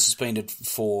he's been suspended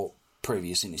for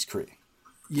previous in his career.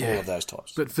 Yeah. All of those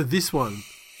types. But for this one,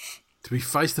 to be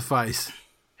face-to-face,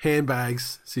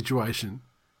 handbags situation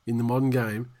in the modern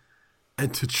game,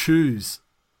 and to choose,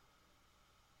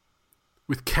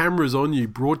 with cameras on you,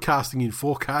 broadcasting in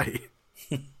 4K,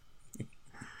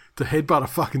 to headbutt a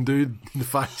fucking dude in the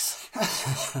face.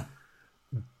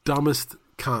 Dumbest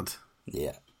cunt.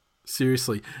 Yeah.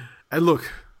 Seriously. And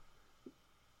look,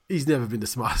 he's never been the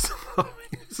smartest.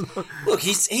 Look,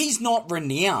 he's not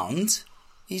renowned.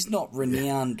 He's not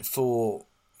renowned for,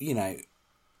 you know,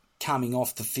 coming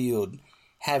off the field,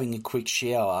 having a quick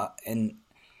shower and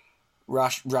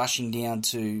rushing down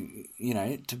to, you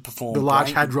know, to perform... The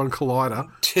Large Hadron Collider.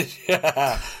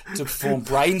 to perform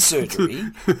brain surgery.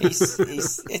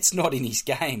 It's not in his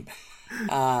game.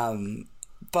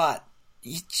 But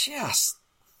you just...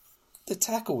 The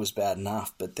tackle was bad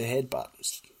enough, but the headbutt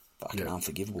was fucking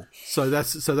unforgivable. So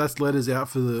that's Letters out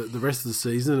for the rest of the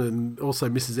season, and also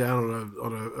misses out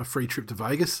on a free trip to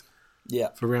Vegas. Yeah.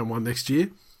 For round 1 next year.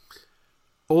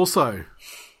 Also,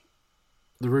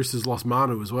 the Roosters lost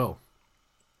Manu as well.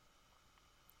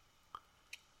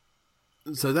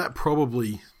 So that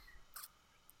probably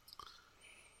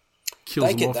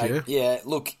kills them off, Yeah,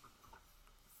 look,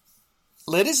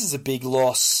 Letters is a big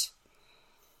loss,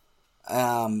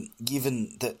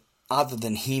 given that other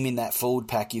than him in that forward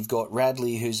pack, you've got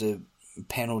Radley, who's a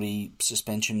penalty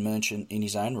suspension merchant in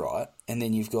his own right, and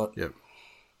then you've got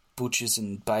butchers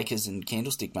and bakers and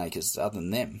candlestick makers other than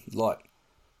them, like,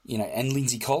 you know, and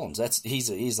Lindsay Collins. He's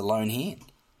a lone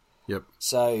hand. Yep.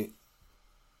 So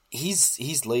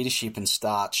his leadership and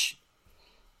starch,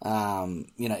 you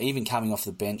know, even coming off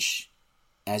the bench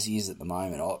as he is at the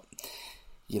moment,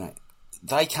 you know,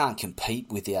 they can't compete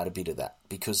without a bit of that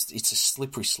because it's a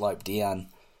slippery slope down.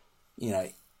 You know,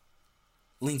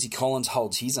 Lindsay Collins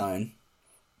holds his own,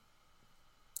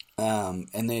 and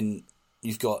then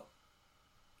you've got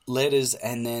Letters,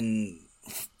 and then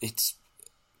it's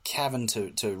Cavan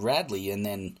to Radley, and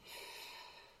then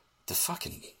the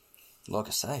fucking, like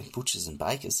I say, butchers and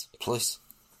bakers, please.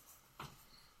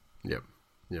 Yep.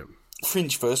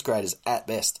 Fringe first graders at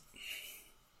best.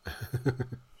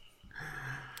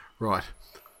 Right.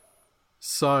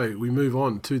 So we move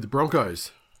on to the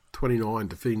Broncos, 29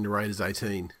 defeating the Raiders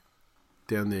 18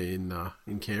 down there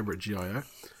in Canberra at GIO.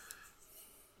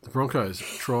 The Broncos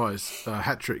tries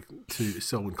hat trick to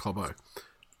Selwyn Cobbo.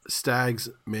 Staggs,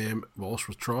 Mam, Walsh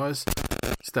with tries.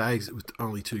 Staggs with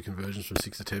only 2 conversions from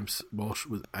 6 attempts. Walsh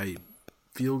with a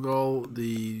field goal.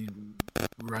 The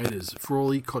Raiders,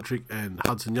 Frawley, Kotrick and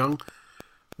Hudson Young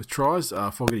with tries.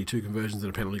 Fogarty 2 conversions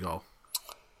and a penalty goal.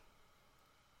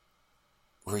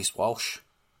 Reece Walsh,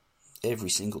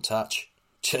 every single touch,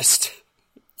 just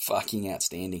fucking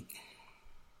outstanding.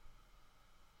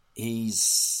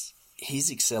 His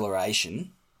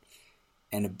acceleration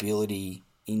and ability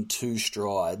in 2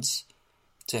 strides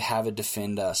to have a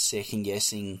defender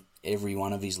second-guessing every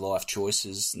one of his life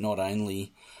choices, not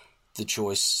only the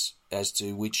choice as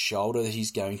to which shoulder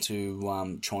he's going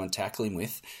to try and tackle him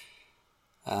with,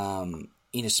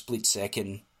 in a split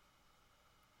second,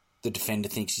 the defender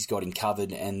thinks he's got him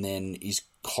covered and then is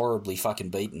horribly fucking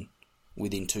beaten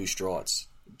within 2 strides.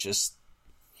 Just,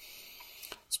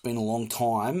 it's been a long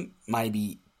time,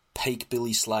 maybe peak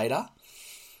Billy Slater,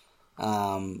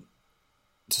 to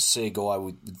see a guy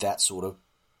with that sort of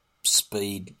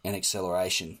speed and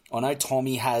acceleration. I know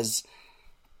Tommy has,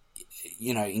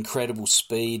 you know, incredible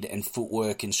speed and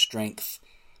footwork and strength,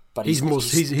 but he's more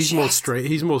strength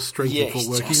and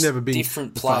footwork. He's never been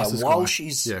different player. Walsh guy.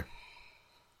 is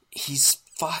he's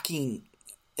fucking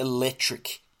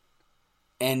electric,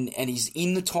 and he's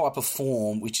in the type of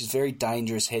form which is very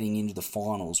dangerous heading into the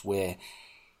finals, where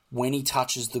when he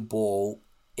touches the ball,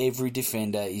 every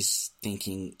defender is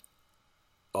thinking,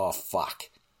 "Oh fuck,"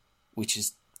 which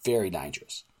is very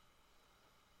dangerous.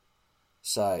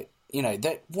 So,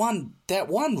 that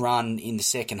one run in the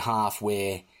second half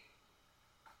where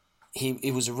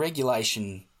it was a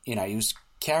regulation, he was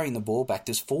carrying the ball back.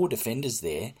 There's 4 defenders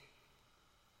there,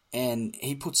 and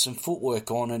he put some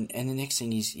footwork on, and the next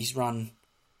thing he's run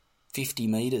 50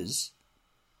 metres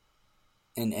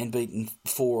and beaten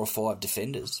 4 or 5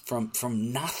 defenders from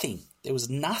nothing. There was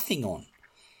nothing on.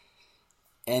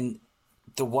 And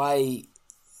the way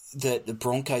that the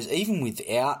Broncos, even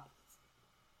without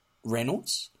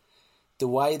Reynolds, the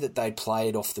way that they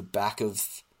played off the back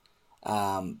of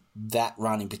that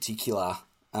run in particular,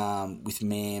 with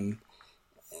Mam,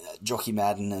 Jockey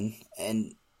Madden,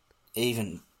 and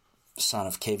even son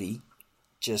of Kevy,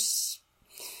 just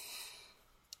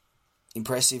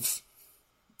impressive.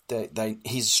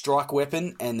 He's a strike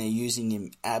weapon, and they're using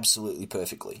him absolutely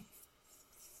perfectly.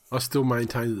 I still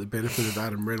maintain that the benefit of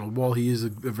Adam Reynolds, while he is a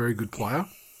very good player,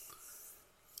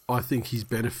 I think his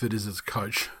benefit is as a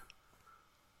coach.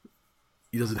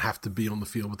 He doesn't have to be on the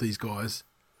field with these guys.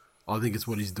 I think it's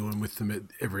what he's doing with them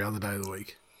every other day of the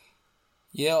week.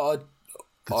 Yeah,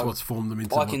 that's what's formed them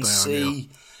into what they are now.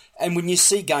 And when you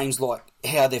see games like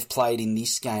how they've played in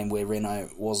this game where Reno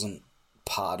wasn't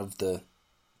part of the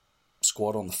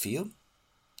squad on the field,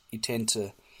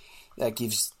 that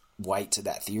gives weight to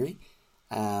that theory.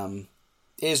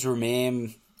 Ezra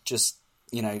Mam, just,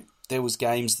 there was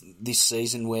games this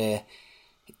season where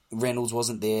Reynolds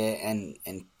wasn't there and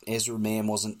Ezra Mam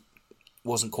wasn't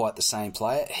quite the same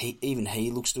player.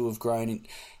 He looks to have grown in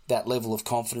that level of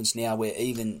confidence now where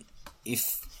even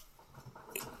if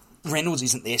Reynolds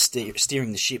isn't there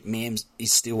steering the ship, Mam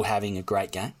is still having a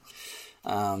great game.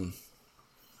 And,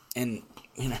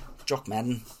 Jock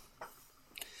Madden,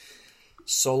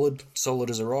 solid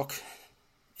as a rock.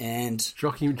 And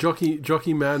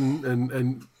Jockey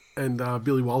Madden and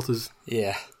Billy Walters.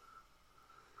 Yeah.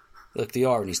 Look, the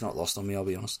irony's not lost on me, I'll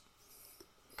be honest.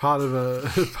 Part of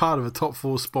a top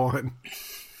 4 spine.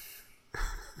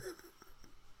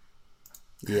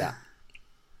 Yeah.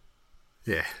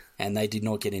 Yeah. And they did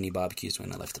not get any barbecues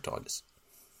when they left the Tigers.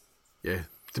 Yeah.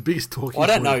 The biggest talking I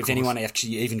don't know if anyone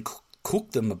actually even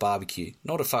cooked them a barbecue.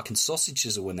 Not a fucking sausage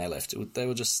sizzle when they left. They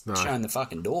were just showing the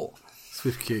fucking door.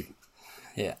 Swift kick.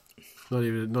 Yeah. Not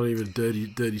even a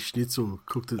dirty schnitzel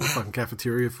cooked at the fucking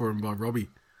cafeteria for him by Robbie.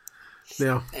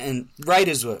 Now, and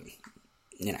Raiders were,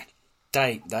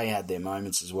 they had their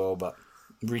moments as well, but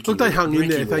Ricky, look, they hung in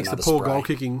there thanks to poor goal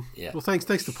kicking. Yeah. Well, thanks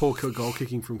to poor goal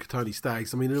kicking from Tony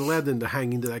Staggs. I mean, it allowed them to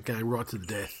hang into that game right to the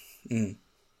death. Mm.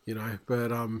 But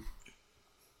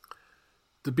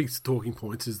the big talking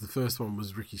points is the first one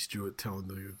was Ricky Stewart telling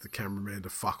the cameraman to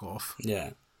fuck off.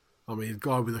 Yeah. I mean, a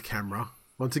guy with a camera.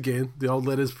 Once again, the old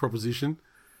letters proposition.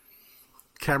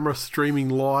 Camera streaming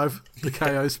live to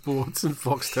KO Sports and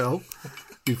Foxtel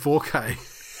in 4K.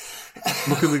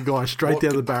 Looking the guy straight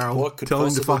down the barrel, telling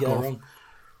him to fuck off. Wrong?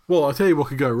 Well, I'll tell you what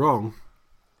could go wrong.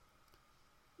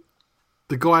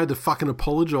 The guy had to fucking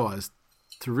apologise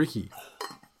to Ricky,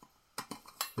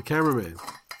 the cameraman,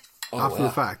 after the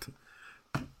fact.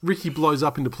 Ricky blows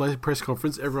up in the press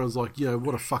conference. Everyone's like,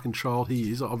 what a fucking child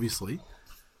he is, obviously.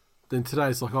 Then today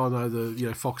it's like, oh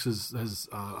no, Fox has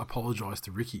apologised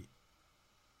to Ricky.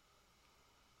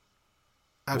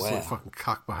 Absolute fucking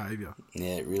cuck behaviour.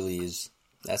 Yeah, it really is.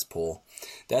 That's poor.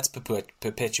 That's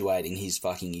perpetuating his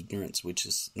fucking ignorance, which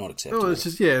is not acceptable. Oh, it's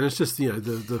just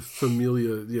the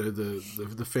familiar,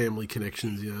 the family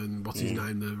connections, and what's his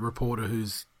name, the reporter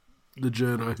the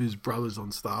journo whose brother's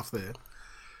on staff there.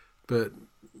 But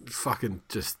fucking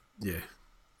just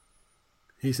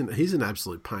he's an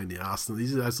absolute pain in the arse, and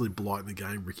he's absolutely blighting the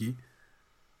game, Ricky.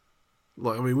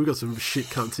 Like, I mean, we've got some shit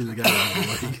cunts in the game in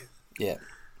the league. Yeah.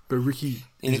 But Ricky,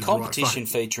 in a competition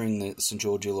featuring the St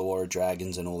George Illawarra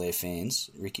Dragons and all their fans,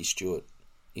 Ricky Stewart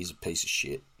is a piece of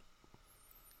shit.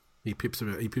 He pips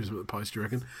him at the post, you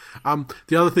reckon?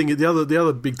 The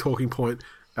other big talking point,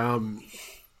 and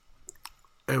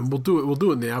we'll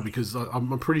do it now because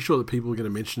I'm pretty sure that people are going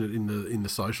to mention it in the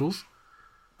socials.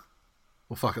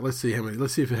 Well, fuck it. Let's see how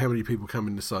many people come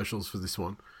in the socials for this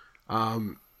one.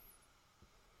 Fuck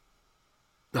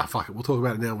it. We'll talk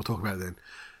about it now. We'll talk about it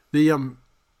then.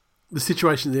 The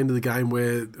situation at the end of the game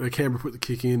where Canberra put the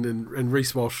kick in and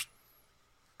Reece Walsh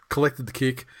collected the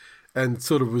kick and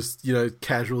sort of was,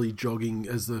 casually jogging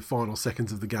as the final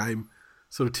seconds of the game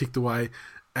sort of ticked away,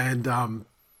 and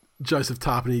Joseph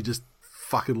Tarpany just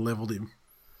fucking levelled him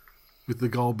with the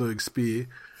Goldberg spear.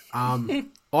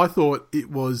 I thought it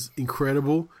was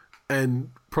incredible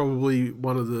and probably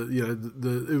one of it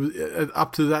was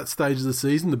up to that stage of the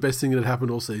season, the best thing that had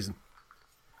happened all season.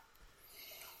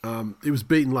 It was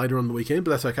beaten later on the weekend, but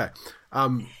that's okay.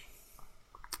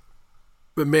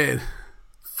 But man,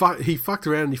 he fucked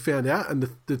around and he found out. And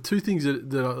the two things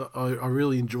that I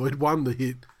really enjoyed, one, the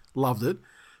hit, loved it.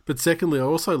 But secondly, I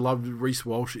also loved Reece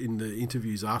Walsh in the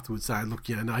interviews afterwards saying, look,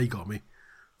 no, he got me.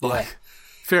 Like,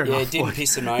 fair enough. Yeah, didn't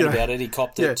piss and moan about it. He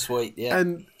copped it. Sweet, yeah.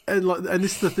 And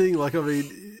this is the thing, like, I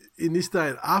mean, in this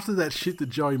day, after that shit that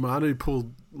Joey Manu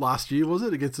pulled last year, was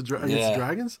it, against the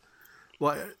Dragons?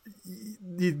 Like,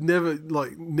 you'd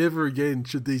never again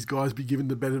should these guys be given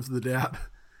the benefit of the doubt.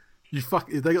 If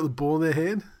they got the ball in their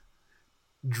hand,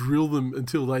 drill them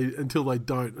until they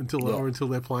don't, until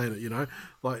they're playing it, you know?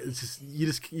 Like, it's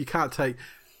just, you can't take,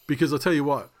 because I'll tell you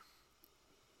what,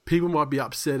 people might be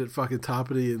upset at fucking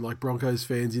Tarpany and like Broncos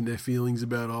fans in their feelings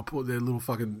about their little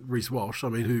fucking Reece Walsh. I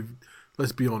mean, who,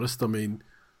 let's be honest, I mean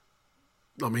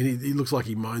he looks like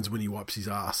he moans when he wipes his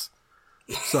ass.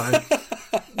 So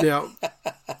now,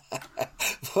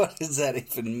 what does that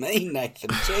even mean,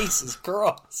 Nathan? Jesus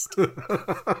Christ!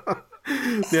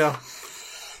 Now,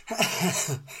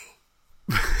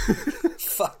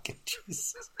 fucking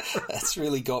Jesus, that's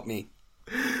really got me.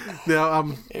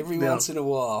 Now, every once in a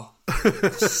while,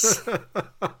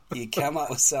 you come up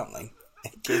with something.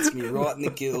 It gets me right in the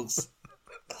gills.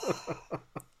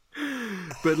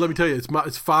 But let me tell you,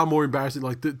 it's far more embarrassing.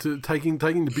 Like taking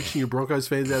the bitching of Broncos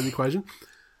fans out of the equation,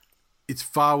 it's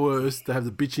far worse to have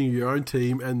the bitching of your own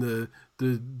team and the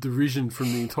derision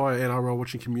from the entire NRL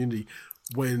watching community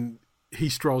when he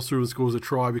strolls through and scores a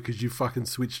try because you fucking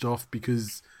switched off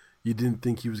because you didn't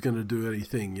think he was going to do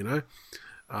anything, you know.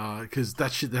 Because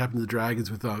that shit that happened to the Dragons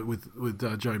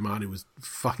with Joe Manu was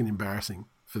fucking embarrassing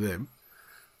for them.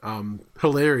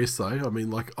 Hilarious though. I mean,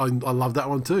 like I love that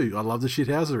one too. I love the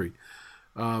shithousery.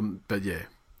 But yeah,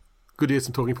 good to get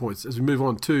some talking points as we move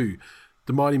on to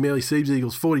the mighty Manly Seabs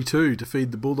Eagles 42 to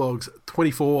feed the Bulldogs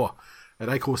 24 at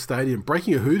Accor Stadium,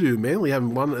 breaking a hoodoo. Manly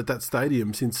haven't won at that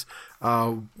stadium since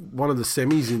one of the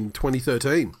semis in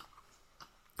 2013,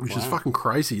 which is fucking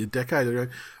crazy. A decade ago.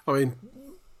 I mean.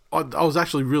 I was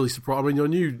actually really surprised. I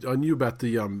mean, I knew about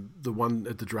the one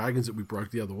at the Dragons that we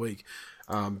broke the other week.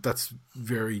 That's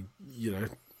very,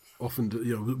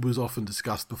 often, was often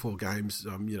discussed before games,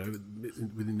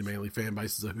 within the Manly fan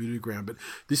base as a hoodoo ground. But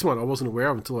this one I wasn't aware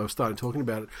of until I was starting talking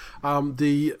about it.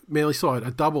 The Manly side,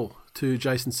 a double to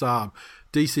Jason Saab,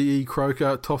 DCE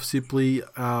Croker, Toff Sipley,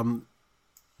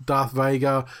 Darth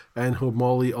Vega, and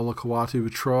Hormoli Olakawatu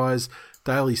with tries.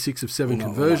 Daly 6 of 7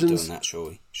 conversions. We're not doing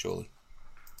that, surely.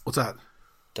 What's that?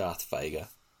 Darth Vega.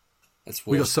 That's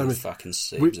worse than fucking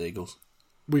Seabs Eagles.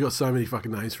 We got so many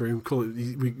fucking names for him.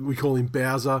 We call him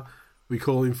Bowser. We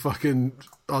call him fucking...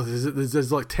 Oh,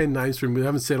 there's like 10 names for him. We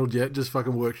haven't settled yet. Just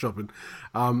fucking workshopping.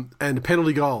 And a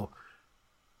penalty goal.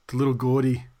 The little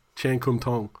Gordy, Chan Kum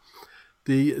Tong.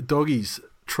 The Doggies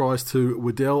tries to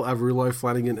Waddell, Averillo,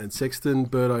 Flanagan and Sexton.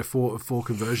 Birdo, 4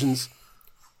 conversions.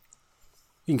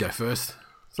 You can go first.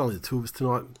 It's only the two of us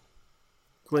tonight.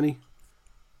 Glennie?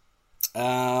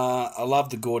 I love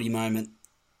the Gordy moment.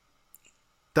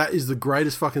 That is the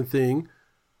greatest fucking thing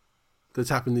that's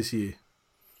happened this year.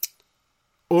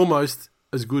 Almost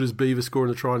as good as Beaver scoring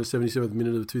a try in the 77th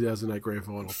minute of the 2008 Grand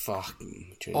Final.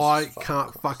 I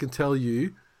can't fucking tell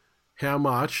you how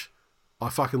much I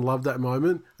fucking love that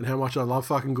moment and how much I love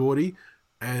fucking Gordy.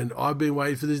 And I've been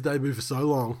waiting for this debut for so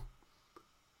long.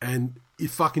 And it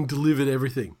fucking delivered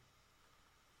everything.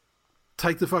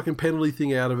 Take the fucking penalty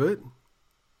thing out of it.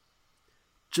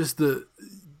 Just the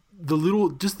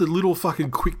little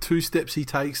fucking quick 2 steps he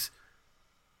takes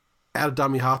out of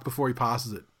dummy half before he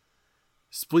passes it.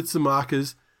 Splits the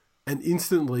markers and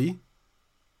instantly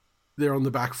they're on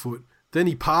the back foot. Then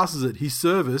he passes it. His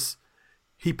service,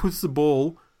 he puts the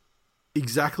ball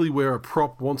exactly where a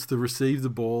prop wants to receive the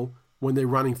ball when they're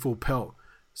running full pelt.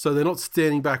 So they're not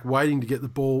standing back waiting to get the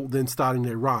ball, then starting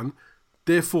their run.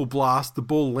 They're full blast. The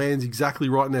ball lands exactly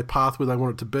right in their path where they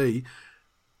want it to be.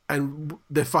 And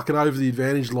they're fucking over the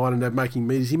advantage line and they're making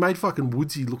meters. He made fucking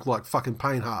Woodsy look like fucking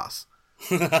Payne Haas.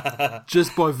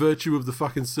 Just by virtue of the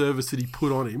fucking service that he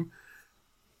put on him.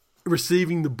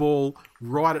 Receiving the ball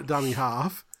right at dummy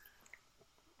half.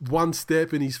 1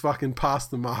 step and he's fucking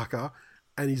past the marker.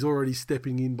 And he's already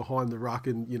stepping in behind the ruck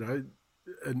and,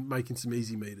 and making some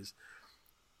easy meters.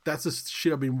 That's the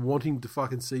shit I've been wanting to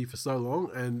fucking see for so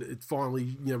long. And it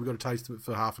finally, we got a taste of it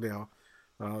for half an hour.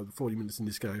 40 minutes in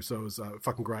this game, so it was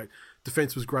fucking great.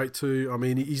 Defense was great too. I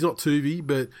mean, he's not Tuvey,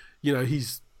 but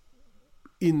he's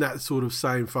in that sort of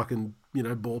same fucking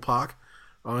ballpark.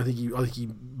 I think he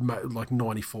made like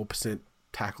 94%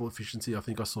 tackle efficiency. I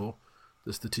think I saw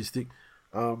the statistic.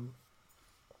 But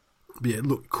yeah,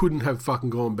 look, couldn't have fucking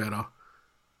gone better.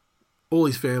 All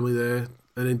his family there,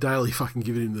 and then Daly fucking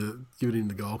giving him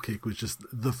the goal kick was just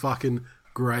the fucking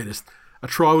greatest. a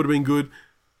try would have been good,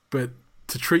 but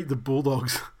to treat the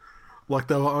Bulldogs like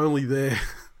they were only there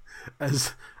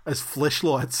as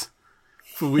fleshlights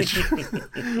for which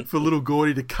for little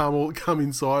Gordy to come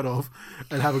inside of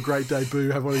and have a great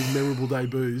debut, have one of his memorable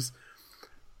debuts,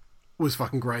 was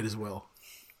fucking great as well.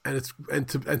 And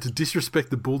to disrespect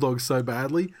the Bulldogs so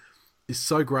badly is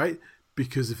so great,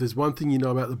 because if there's one thing you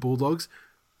know about the Bulldogs,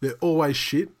 they're always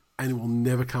shit and it will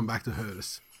never come back to hurt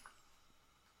us.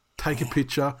 Take a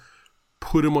picture,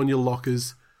 put them on your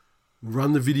lockers,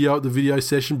 run the video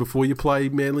session before you play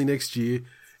Manly next year.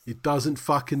 It doesn't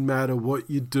fucking matter what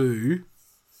you do.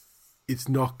 It's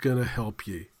not going to help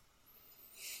you.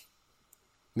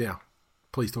 Now,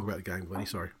 please talk about the game, Glennie.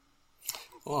 Sorry.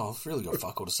 Well, I've really got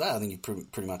fuck all to say. I think you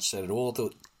pretty much said it all. I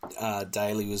thought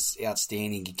Daly was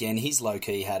outstanding again. He's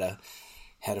low-key had a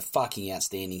fucking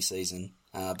outstanding season,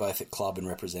 both at club and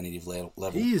representative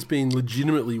level. He has been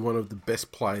legitimately one of the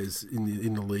best players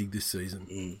in the league this season.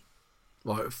 Mm.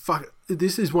 Like, fuck,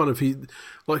 this is one of his,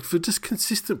 like, for just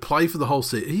consistent play for the whole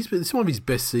season. It's one of his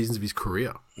best seasons of his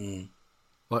career. Mm.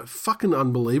 Like, fucking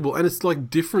unbelievable. And it's,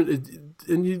 like, different.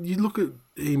 And you look at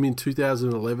him in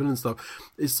 2011 and stuff,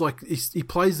 it's like he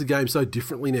plays the game so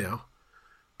differently now.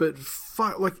 But,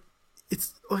 fuck, like,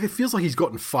 it's like it feels like he's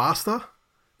gotten faster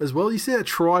as well. You see that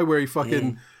try where he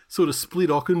fucking sort of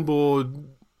split Ockenboard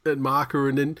at marker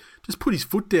and then just put his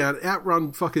foot down,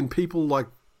 outrun fucking people like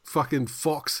fucking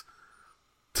Fox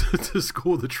to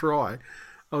score the try.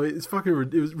 I mean,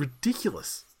 it was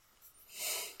ridiculous.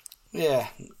 Yeah.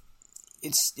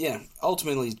 It's,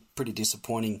 ultimately pretty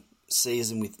disappointing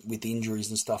season with injuries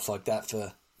and stuff like that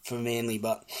for Manly,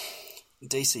 but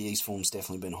DCE's form's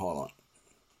definitely been a highlight.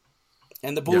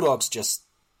 And the Bulldogs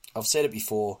I've said it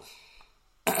before,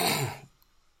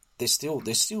 there's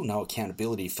still no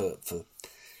accountability for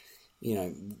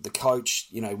the coach.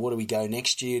 What do we go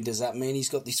next year? Does that mean he's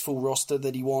got this full roster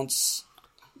that he wants?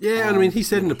 Yeah, and I mean, he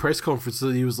said in the press conference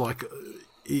that he was like,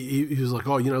 he was like,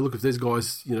 oh, look, if there's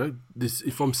guys,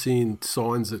 if I'm seeing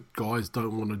signs that guys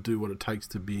don't want to do what it takes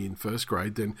to be in first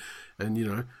grade, then,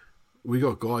 and we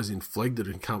got guys in Flegg that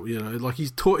can come, like he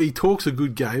talks a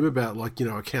good game about like,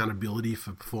 accountability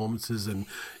for performances and,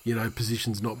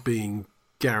 positions not being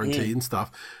guaranteed and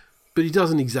stuff, but he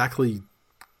doesn't exactly,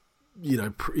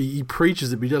 he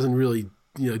preaches it, but he doesn't really,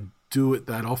 do it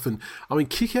that often. I mean,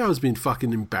 Kikau has been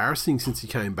fucking embarrassing since he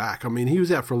came back. I mean, he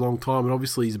was out for a long time, and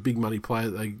obviously he's a big money player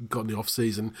that they got in the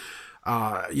off-season.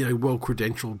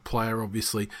 Well-credentialed player,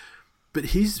 obviously. But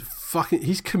his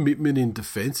commitment in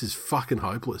defence is fucking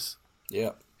hopeless.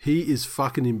 Yeah. He is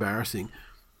fucking embarrassing.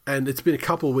 And it's been a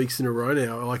couple of weeks in a row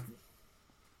now, like,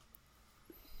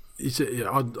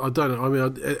 I don't know. I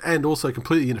mean, and also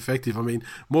completely ineffective. I mean,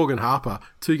 Morgan Harper,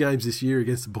 2 games this year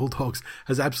against the Bulldogs,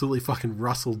 has absolutely fucking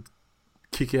rustled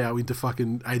Kikau into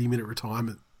fucking 80-minute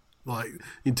retirement. Like,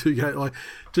 in 2 games. Like,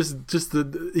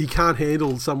 he can't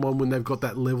handle someone when they've got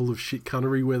that level of shit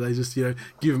cunnery where they just, give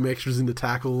them extras in the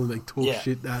tackle and they talk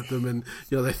shit at them and,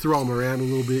 they throw them around a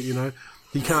little bit,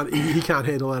 He can't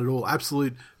handle that at all.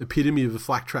 Absolute epitome of a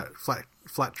flat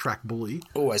track bully.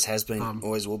 Always has been.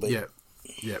 Always will be. Yeah.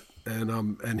 Yeah.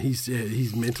 And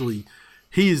he's mentally,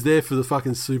 he is there for the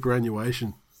fucking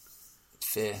superannuation.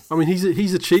 Fair. I mean,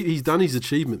 he's done his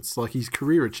achievements. Like, his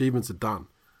career achievements are done.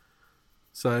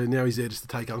 So now he's there just to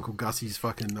take Uncle Gussie's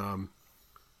fucking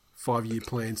 5-year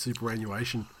plan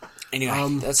superannuation.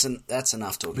 Anyway, that's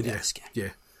enough talking about this game. Yeah.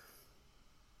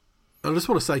 I just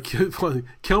want to say, Kelma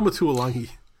Tuolangi,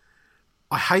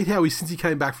 I hate how since he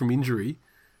came back from injury,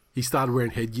 he started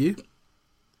wearing headgear.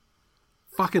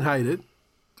 Fucking hate it.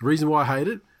 The reason why I hate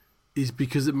it is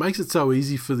because it makes it so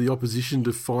easy for the opposition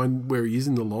to find where he is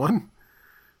in the line.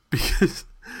 Because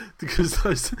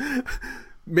those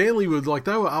Manly were like,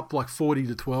 they were up like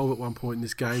 40-12 at one point in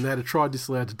this game. They had a try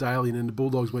disallowed to Daly, and then the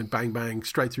Bulldogs went bang bang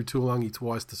straight through Tuolangi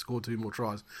twice to score 2 more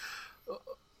tries.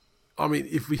 I mean,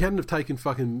 if we hadn't have taken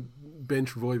fucking Ben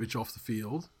Travojevic off the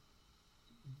field,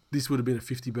 this would have been a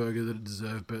 50 burger that it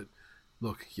deserved. But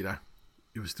look,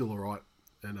 it was still all right.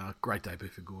 And a great debut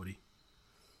for Gordy.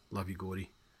 Love you,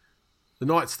 Gordy. The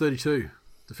Knights 32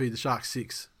 defeated the Sharks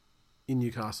 6 in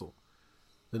Newcastle.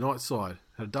 The Knights side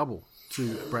had a double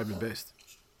to Bradman Best.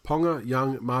 Ponga,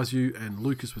 Young, Marzu and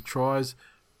Lucas with tries.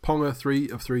 Ponga 3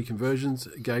 of 3 conversions.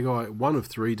 Gagai 1 of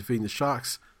 3 defeating the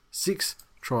Sharks. 6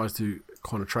 tries to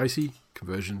Connor Tracy.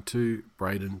 Conversion to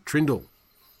Braden Trindle.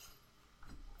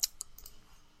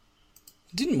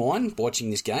 Didn't mind watching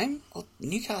this game.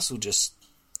 Newcastle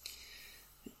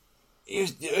it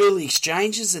was early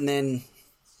exchanges and then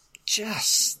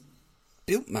just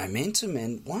built momentum,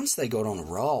 and once they got on a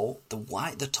roll,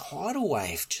 the tidal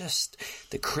wave,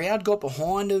 the crowd got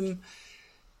behind them.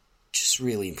 just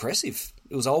really impressive.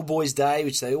 It was Old Boys Day,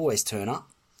 which they always turn up.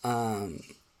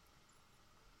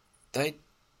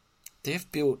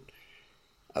 They've built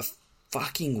a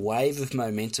fucking wave of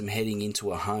momentum heading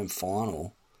into a home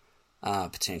final,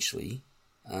 potentially,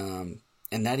 and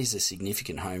that is a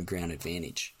significant home ground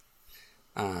advantage.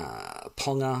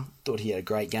 Ponga thought he had a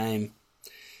great game.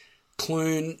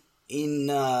 Clune in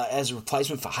as a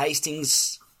replacement for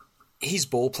Hastings, his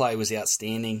ball play was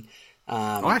outstanding.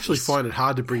 I actually find it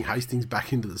hard to bring Hastings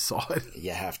back into the side.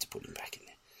 You have to put him back in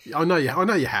there. I know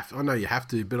you have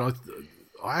to, but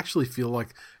I actually feel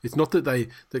like it's not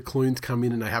that Clune's come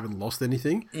in and they haven't lost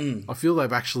anything. I feel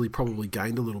they've actually probably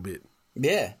gained a little bit.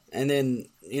 Yeah, and then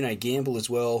Gamble as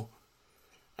well.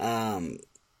 And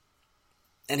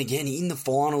again, in the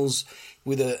finals,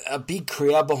 with a big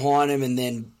crowd behind him, and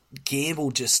then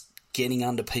Gamble just getting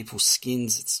under people's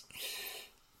skins,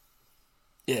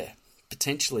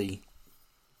 potentially,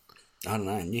 I don't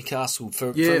know, Newcastle,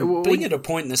 being at a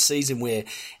point in the season where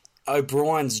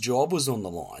O'Brien's job was on the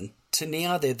line, to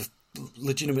now they're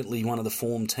legitimately one of the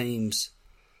form teams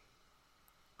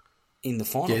in the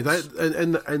finals. Yeah,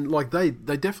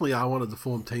 they definitely are one of the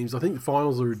form teams. I think the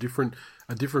finals are a different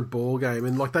ball game,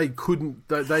 and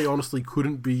they honestly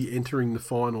couldn't be entering the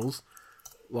finals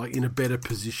like in a better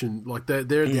position. Like they're at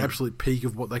the absolute peak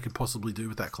of what they could possibly do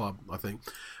with that club. I think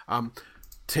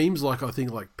teams like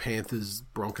Panthers,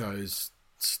 Broncos,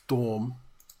 Storm.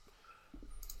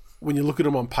 When you look at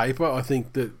them on paper, I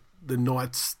think that the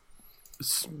Knights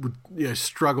would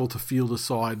struggle to field a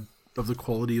side of the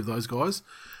quality of those guys.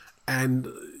 And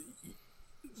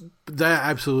they're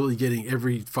absolutely getting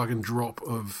every fucking drop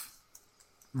of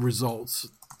results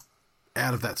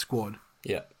out of that squad.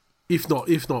 Yeah. If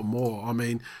not more. I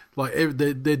mean,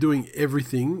 they're doing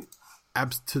everything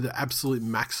to the absolute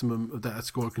maximum of that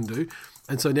squad can do.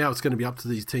 And so now it's going to be up to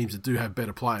these teams that do have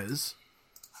better players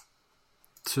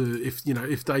to,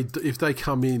 if they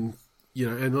come in,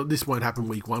 and this won't happen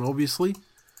week 1, obviously.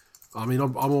 I mean,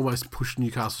 I'm almost pushing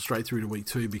Newcastle straight through to week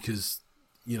 2 because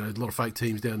a lot of fake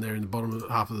teams down there in the bottom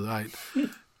half of the 8.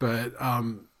 But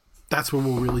that's when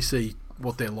we'll really see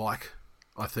what they're like,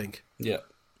 I think. Yeah.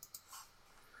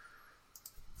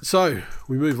 So,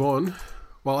 we move on.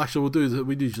 Well, actually,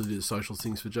 we usually do the social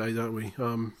things for Jay, don't we?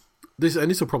 This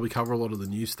will probably cover a lot of the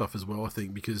news stuff as well, I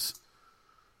think, because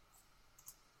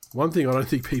one thing I don't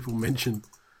think people mentioned,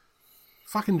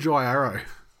 fucking Jai Arrow.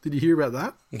 Did you hear about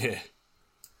that? Yeah.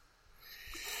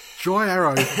 Jai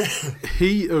Arrow,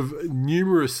 he of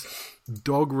numerous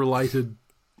dog-related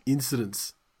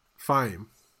incidents, fame.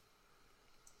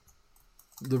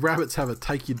 The Rabbits have a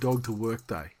take your dog to work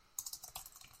day,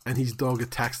 and his dog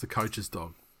attacks the coach's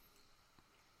dog.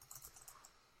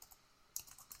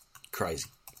 Crazy.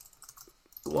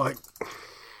 I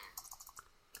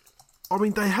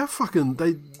mean, they have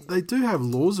they do have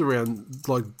laws around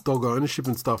dog ownership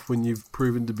and stuff when you've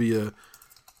proven to be a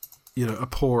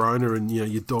poor owner and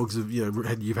your dogs have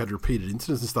you've had repeated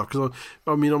incidents and stuff. Because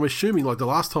I'm assuming the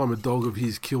last time a dog of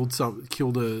his killed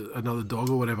another dog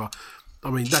or whatever, I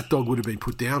mean that dog would have been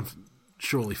put down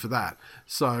surely for that.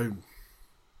 So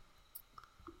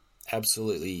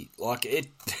absolutely,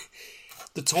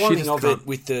 the timing of it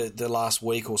with the last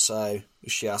week or so,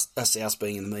 us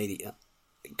being in the media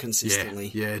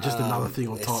consistently. Yeah, just another thing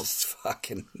on top.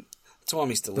 Fucking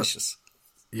timing's delicious.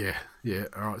 Yeah.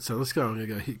 All right, so let's go. I'm going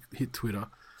to go hit Twitter.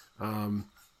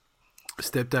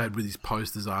 Stepdad with his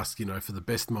post has asked, for the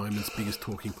best moments, biggest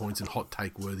talking points, and hot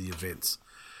take worthy events.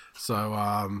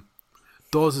 So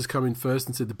Dawes has come in first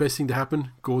and said the best thing to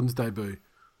happen, Gordon's debut.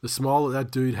 The smile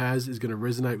that dude has is going to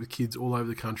resonate with kids all over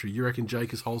the country. You reckon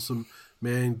Jake is wholesome?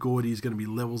 Man, Gordy is going to be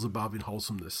levels above in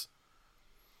wholesomeness.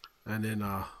 And then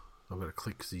I'm going to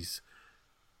click because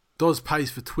Dawes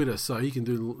pays for Twitter, so he can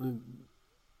do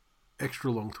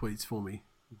extra long tweets for me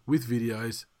with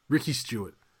videos. Ricky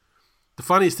Stewart. The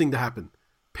funniest thing to happen.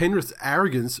 Penrith's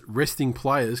arrogance resting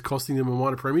players, costing them a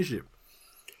minor premiership.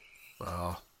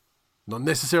 Well, not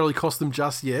necessarily cost them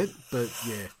just yet, but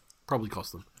yeah, probably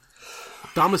cost them.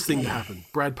 Dumbest thing to happen.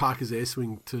 Brad Parker's air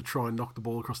swing to try and knock the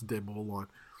ball across the dead ball line.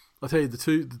 I'll tell you, the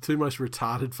two most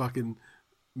retarded fucking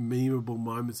memeable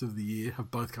moments of the year have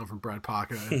both come from Brad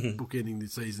Parker and bookending the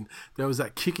season. There was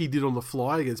that kick he did on the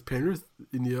fly against Penrith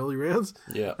in the early rounds.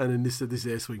 Yeah. And then this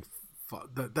air swing.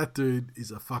 That dude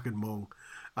is a fucking mong.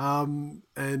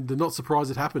 And they're not surprised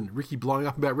it happened. Ricky blowing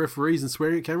up about referees and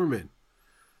swearing at cameramen.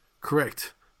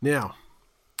 Correct. Now,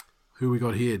 who we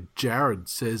got here? Jared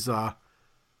says,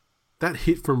 that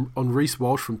hit on Reece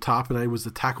Walsh from Tarpanay was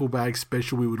the tackle bag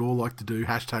special we would all like to do.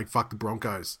 # fuck the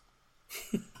Broncos.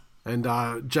 And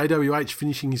JWH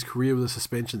finishing his career with a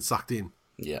suspension sucked in.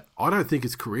 Yeah. I don't think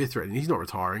it's career threatening. He's not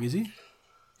retiring, is he?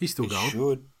 He's still going.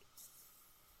 Should.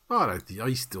 I don't think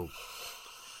he's still.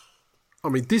 I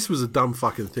mean, this was a dumb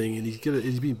fucking thing, and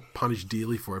he's been punished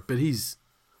dearly for it. But he's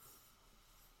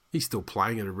still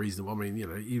playing at a reasonable. I mean,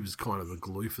 he was kind of the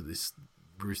glue for this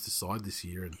Roosters side this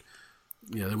year, and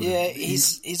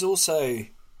he's also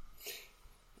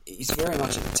very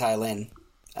much at the tail end.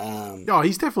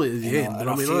 He's definitely at the end. But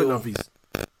I don't know if he's.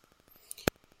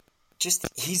 Just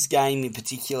his game in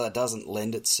particular doesn't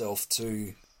lend itself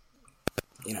to,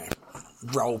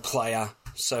 role player,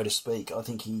 so to speak. I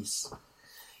think he's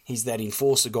that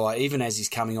enforcer guy, even as he's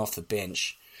coming off the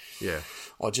bench. Yeah.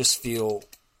 I just feel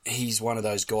he's one of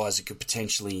those guys that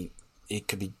it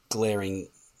could be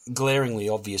glaringly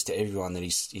obvious to everyone that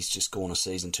he's just gone a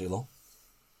season too long.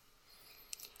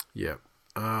 Yeah.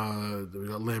 We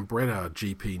got Lambretta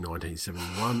GP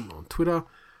 1971 on Twitter.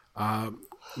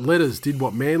 Letters did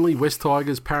what Manly, West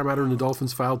Tigers, Parramatta and the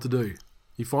Dolphins failed to do.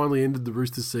 He finally ended the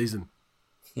Roosters season.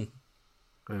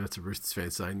 That's a Roosters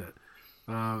fan saying that.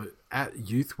 At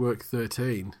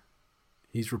YouthWork13,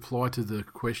 his reply to the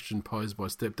question posed by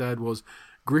Stepdad was,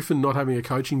 Griffin not having a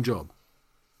coaching job.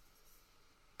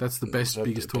 That's the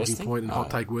biggest talking point and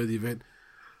hot take worthy event.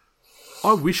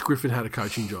 I wish Griffin had a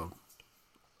coaching job.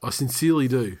 I sincerely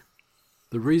do.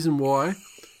 The reason why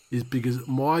is because,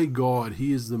 my God,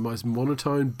 he is the most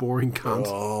monotone, boring cunt.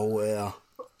 Oh, wow.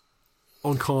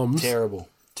 On comms. Terrible.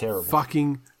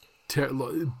 Fucking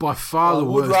by far the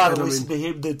worst. I would rather listen to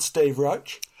him than Steve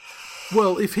Roach.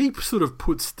 Well, if he sort of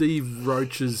put Steve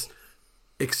Roach's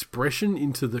expression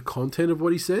into the content of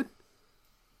what he said,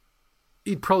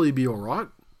 he'd probably be all right.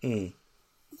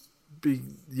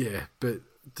 But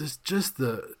just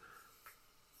the...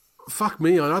 Fuck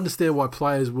me, I understand why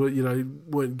players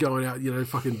weren't going out,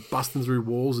 fucking busting through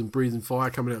walls and breathing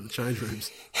fire coming out of the change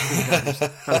rooms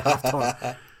at half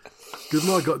time. Because,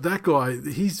 my God, that guy,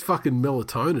 he's fucking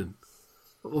melatonin.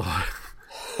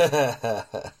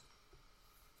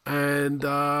 And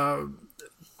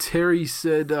Terry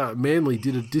said Manly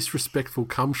did a disrespectful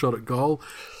cum shot at goal,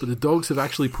 but the Dogs have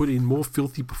actually put in more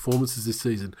filthy performances this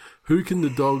season. What can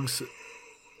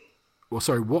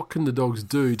the Dogs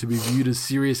do to be viewed as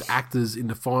serious actors in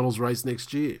the finals race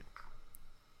next year?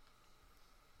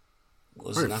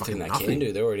 Well, there's nothing they can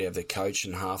do. They already have their coach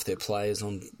and half their players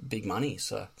on big money.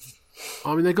 So,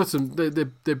 I mean, they got some.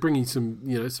 They're bringing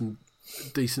some, some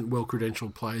decent,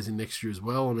 well-credentialed players in next year as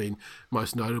well. I mean,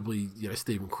 most notably,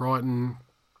 Stephen Crichton.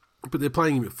 But they're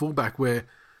playing him at fullback, where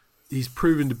he's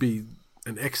proven to be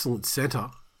an excellent centre.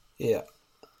 Yeah,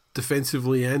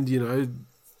 defensively and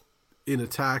in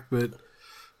attack, but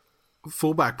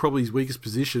fullback probably his weakest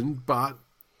position, but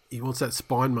he wants that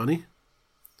spine money.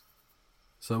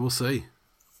 So we'll see.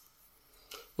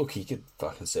 Look, he could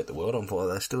fucking set the world on fire.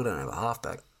 They still don't have a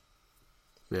halfback.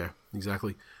 Yeah,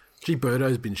 exactly. G.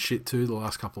 Birdo's been shit too the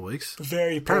last couple of weeks.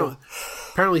 Very poor.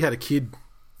 Apparently had a kid.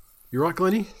 You right,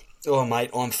 Glennie? Oh, mate,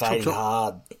 I'm fading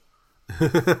hard.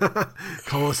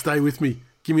 Come on, stay with me.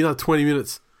 Give me another 20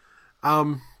 minutes.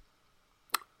 I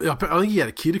think he had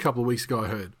a kid a couple of weeks ago, I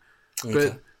heard.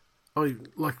 Okay.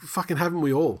 But, fucking haven't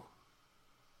we all?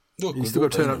 Look, you still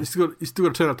got to turn up. You still got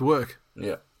to turn up to work.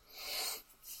 Yeah.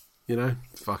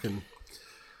 Fucking.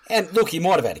 And look, he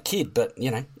might have had a kid, but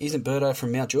isn't Birdo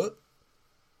from Mount Druitt?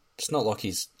 It's not like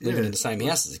he's living in the same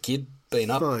house as a kid, being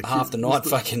up half the night,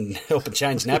 fucking helping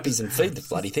change nappies and feed the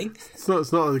bloody thing. It's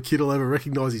not like the kid will ever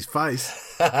recognise his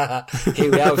face.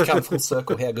 Here we are. We've come full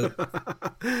circle. How good.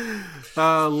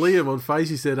 Liam on Face,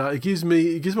 he said, it gives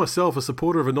myself, a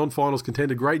supporter of a non-finals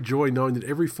contender, great joy knowing that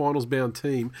every finals-bound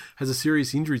team has a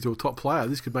serious injury to a top player.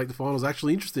 This could make the finals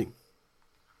actually interesting.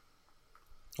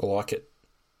 I like it.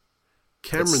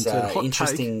 Cameron said, hot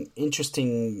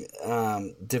interesting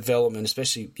development,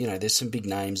 especially, there's some big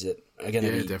names that are going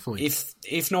to be, definitely.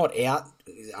 if not out,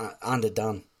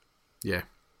 underdone. Yeah.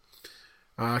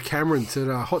 Cameron said,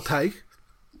 hot take,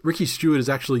 Ricky Stewart is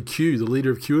actually Q, the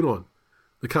leader of QAnon.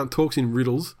 The cunt talks in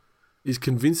riddles, is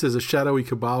convinced there's a shadowy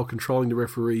cabal controlling the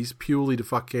referees purely to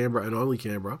fuck Canberra and only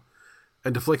Canberra,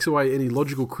 and deflects away any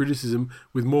logical criticism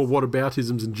with more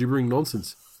whataboutisms and gibbering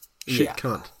nonsense. Shit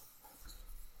cunt.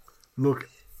 Look,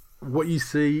 what you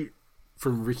see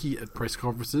from Ricky at press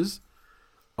conferences,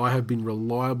 I have been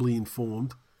reliably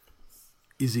informed,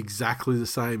 is exactly the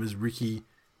same as Ricky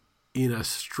in a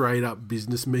straight-up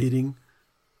business meeting,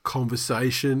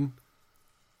 conversation.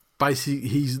 Basically,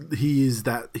 he is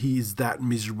that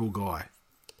miserable guy.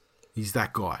 He's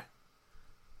that guy.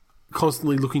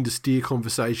 Constantly looking to steer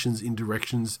conversations in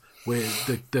directions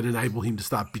that enable him to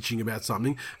start bitching about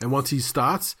something. And once he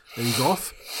starts and he's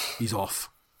off.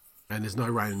 And there's no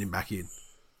reining him back in.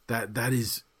 That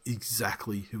is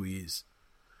exactly who he is.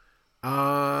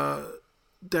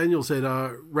 Daniel said,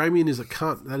 Ramian is a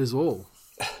cunt, that is all.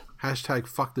 Hashtag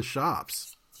fuck the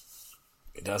Sharps.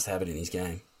 He does have it in his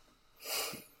game.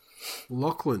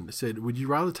 Lachlan said, would you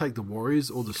rather take the Warriors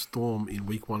or the Storm in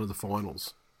week 1 of the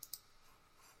finals?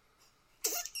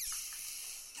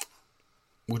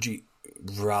 Would you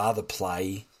rather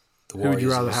play the Warriors? Who would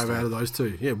you rather have out of those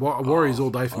two? Yeah, Warriors all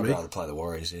day for me. I'd rather play the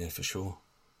Warriors, yeah, for sure.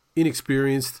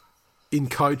 Inexperienced in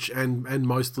coach and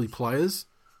mostly players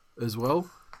as well.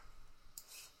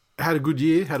 Had a good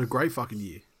year, had a great fucking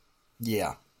year.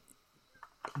 Yeah.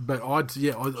 But I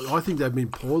think they've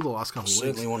been poor the last couple of weeks.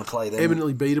 Certainly want to play them.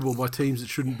 Eminently beatable by teams that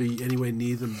shouldn't be anywhere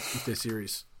near them if they're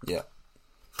serious. Yeah.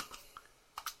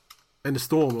 And the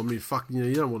Storm, I mean, fuck,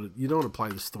 you don't want to play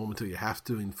the Storm until you have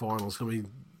to in finals. I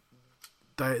mean,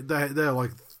 they're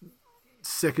like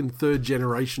second, third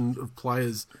generation of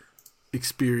players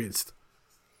experienced.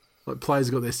 Like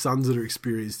players got their sons that are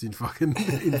experienced in fucking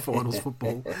in finals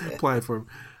football playing for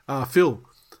them. Phil,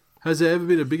 has there ever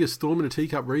been a bigger storm in a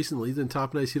teacup recently than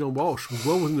Tarpanay's hit on Walsh? It was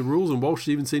well within the rules, and Walsh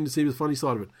even seemed to see the funny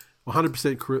side of it.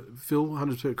 100% Phil,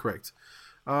 100% correct.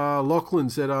 Lachlan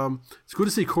said, it's good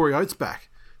to see Corey Oates back.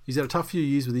 He's had a tough few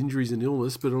years with injuries and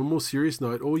illness, but on a more serious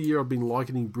note, all year I've been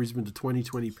likening Brisbane to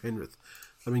 2020 Penrith.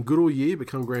 They've been good all year, but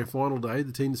come grand final day,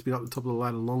 the team that's been up the top of the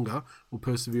ladder longer will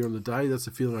persevere on the day. That's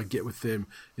the feeling I get with them.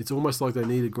 It's almost like they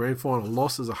need a grand final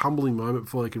loss as a humbling moment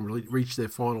before they can reach their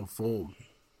final form.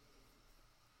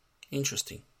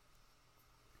 Interesting.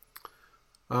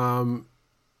 Lachlan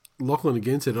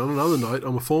again said, on another note,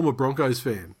 I'm a former Broncos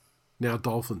fan, now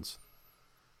Dolphins.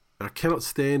 And I cannot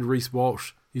stand Reece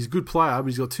Walsh. He's a good player, but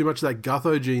he's got too much of that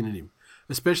Gutho gene in him,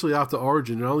 especially after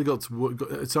Origin.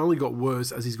 It's only got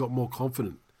worse as he's got more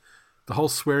confident. The whole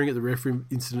swearing at the referee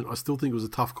incident, I still think it was a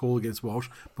tough call against Walsh,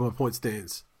 but my point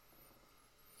stands.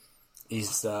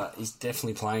 He's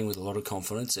definitely playing with a lot of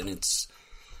confidence, and it's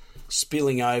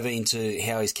spilling over into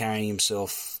how he's carrying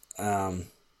himself. I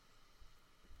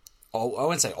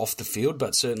won't say off the field,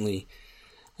 but certainly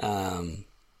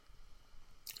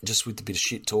just with a bit of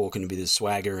shit talk and a bit of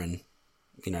swagger and,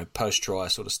 you know, post-try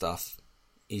sort of stuff.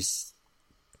 He's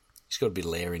got a bit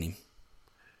of lair in him.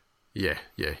 Yeah,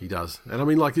 he does. And I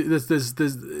mean, like,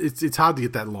 it's hard to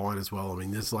get that line as well. I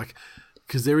mean, there's like,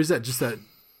 because there is that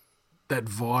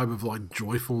vibe of like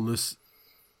joyfulness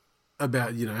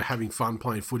about, you know, having fun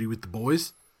playing footy with the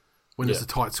boys when it's a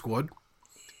tight squad.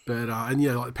 But and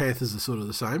yeah, like Panthers are sort of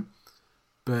the same.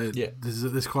 But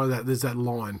there's kind of there's that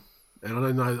line, and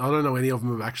I don't know any of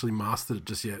them have actually mastered it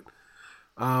just yet.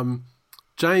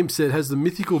 James said, has the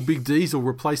mythical Big Diesel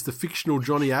replaced the fictional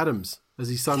Johnny Adams as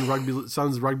his son's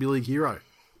rugby league hero?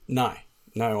 No,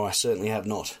 I certainly have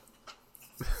not.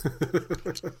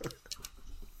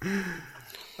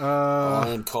 I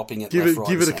am copying it. Give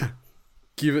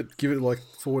it like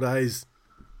 4 days,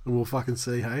 and we'll fucking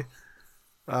see. Hey,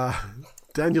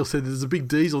 Daniel said there's a Big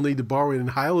Diesel need to borrow an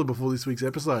inhaler before this week's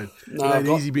episode. No, it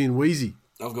ain't easy being wheezy.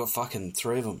 I've got fucking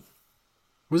 3 of them.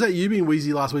 Was that you being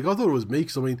wheezy last week? I thought it was me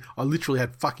because, I mean, I literally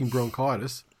had fucking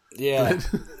bronchitis. Yeah.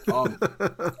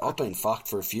 I've been fucked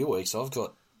for a few weeks. I've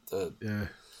got Ventolin,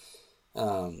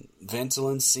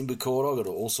 Symbicort. I've got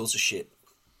all sorts of shit.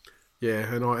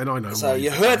 Yeah, and I know. So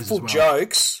your hurtful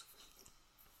jokes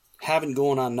haven't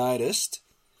gone unnoticed,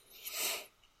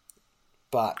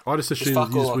 but I just assume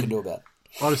fuck all I can do about it.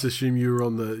 I just assume you were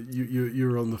on the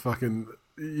you're on the fucking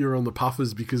you're on the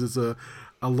puffers because it's a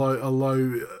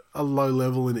low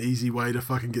level and easy way to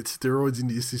fucking get steroids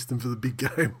into your system for the big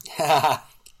game.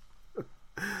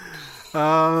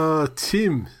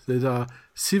 Tim said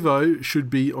Sivo should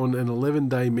be on an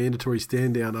 11-day mandatory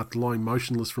stand down after lying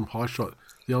motionless from high shot.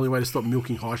 The only way to stop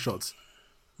milking high shots.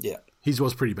 Yeah, his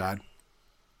was pretty bad.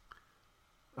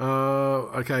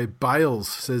 Okay, Bales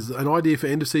says an idea for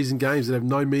end of season games that have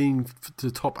no meaning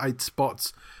to top 8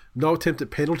 spots. No attempt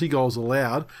at penalty goals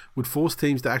allowed would force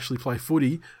teams to actually play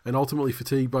footy and ultimately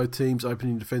fatigue both teams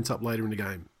opening defence up later in the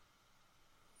game.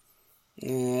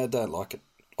 Yeah, I don't like it.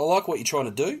 I like what you're trying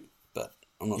to do, but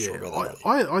I'm not sure about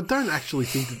that. I don't actually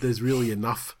think that there's really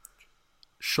enough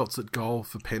shots at goal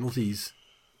for penalties.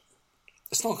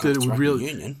 It's not that it would really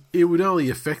union. It would only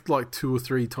affect like 2 or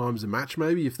 3 times a match,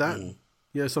 maybe, if that.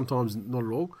 Yeah, sometimes not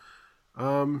at all.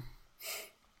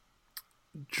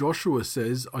 Joshua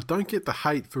says, I don't get the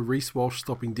hate for Reece Walsh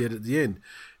stopping dead at the end.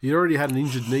 He already had an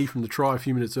injured knee from the try a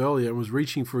few minutes earlier and was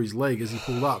reaching for his leg as he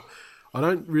pulled up. I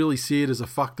don't really see it as a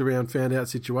fucked around, found out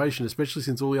situation, especially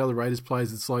since all the other Raiders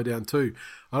players had slowed down too.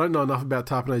 I don't know enough about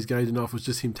Tarpanay's game to know if it was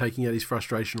just him taking out his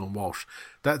frustration on Walsh.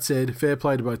 That said, fair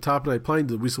play to both Tarpanay playing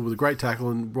to the whistle with a great tackle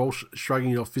and Walsh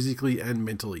shrugging it off physically and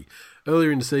mentally.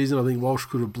 Earlier in the season, I think Walsh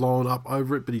could have blown up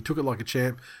over it, but he took it like a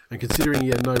champ, and considering he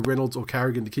had no Reynolds or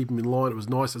Carrigan to keep him in line, it was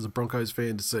nice as a Broncos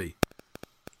fan to see.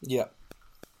 Yeah,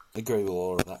 agree with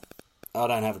all of that. I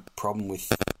don't have a problem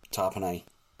with Tarpanay.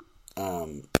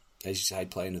 As you say,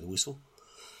 playing to the whistle.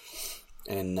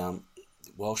 And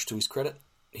Walsh, to his credit,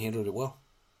 handled it well.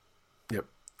 Yep.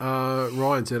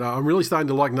 Ryan said, I'm really starting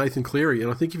to like Nathan Cleary,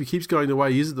 and I think if he keeps going the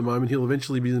way he is at the moment, he'll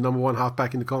eventually be the number one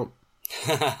halfback in the comp.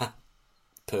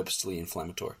 Purposely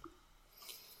inflammatory.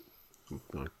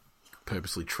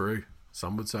 Purposely true,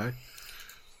 some would say.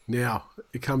 Now,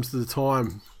 it comes to the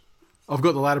time. I've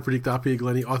got the ladder predict up here,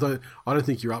 Glennie. I don't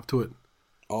think you're up to it.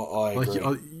 I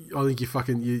agree. I think you're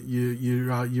fucking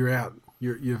you're out.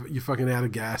 You're fucking out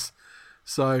of gas.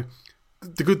 So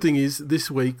the good thing is this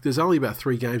week there's only about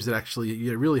 3 games that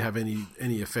actually really have any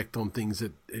effect on things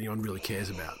that anyone really cares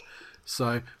about.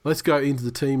 So let's go into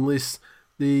the team list.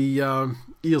 The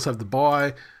Eels have the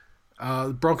bye.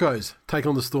 The Broncos take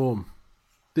on the Storm.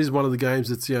 This is one of the games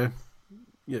that's kind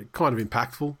of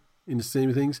impactful in the scheme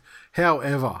of things.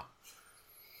 However,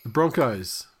 the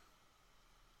Broncos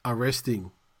are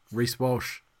resting Reece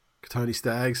Walsh, Tony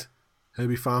Staggs,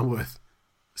 Herbie Farnworth,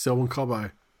 Selwyn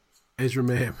Cobbo, Ezra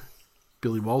Mam,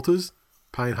 Billy Walters,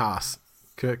 Payne Haas,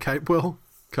 Kurt Capewell,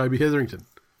 Kobe Hetherington.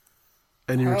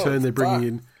 And in return, they're bringing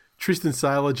in Tristan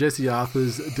Saylor, Jesse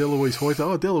Arthurs, Deloise Hoyter.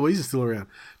 Oh, Deloise is still around.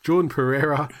 Jordan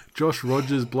Pereira, Josh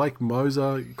Rogers, Blake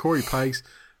Moser, Corey Pakes,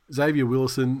 Xavier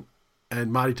Willison,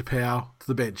 and Marty Tapau to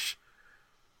the bench.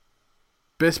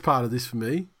 Best part of this for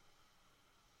me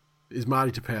is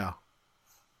Marty Tapau.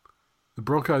 The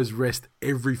Broncos rest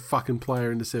every fucking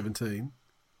player in the 17.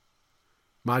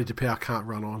 Marty Tapau can't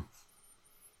run on.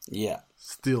 Yeah.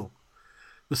 Still.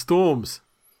 The Storms,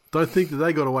 don't think that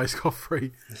they got away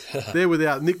scot-free. They're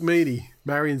without Nick Meaney,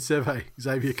 Marion Seve,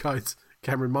 Xavier Coates,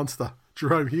 Cameron Munster,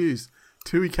 Jerome Hughes,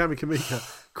 Tui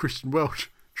Kamikamika, Christian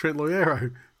Welch, Trent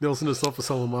Loiero, Nelson Asafa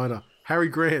Solomona, Harry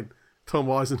Grant, Tom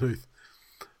Weisenhuth.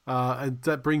 And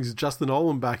that brings Justin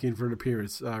Olam back in for an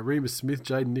appearance. Remus Smith,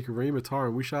 Jaden Nicarima,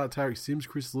 Tyron Wishart, Tarek Sims,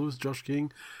 Chris Lewis, Josh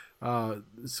King,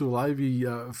 Sualevi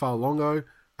Falongo,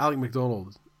 Alec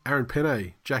McDonald, Aaron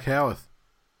Penne, Jack Howarth.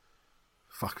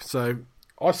 Fuck. So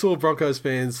I saw Broncos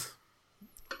fans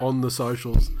on the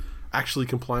socials actually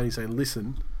complaining, saying,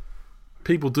 listen,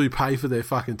 people do pay for their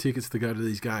fucking tickets to go to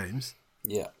these games.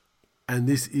 Yeah. And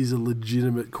this is a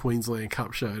legitimate Queensland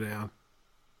Cup showdown.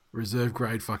 Reserve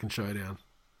grade fucking showdown.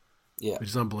 Yeah. Which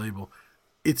is unbelievable.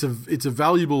 It's a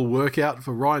valuable workout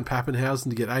for Ryan Pappenhausen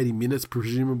to get 80 minutes,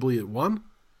 presumably at 1.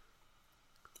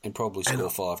 And probably score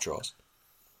 5 tries.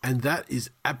 And that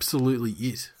is absolutely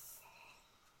it.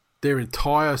 Their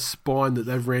entire spine that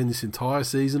they've ran this entire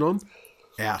season on,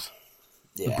 out.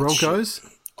 Yeah, the Broncos,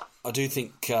 I do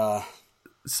think...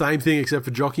 same thing except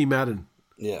for Jockey Madden.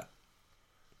 Yeah.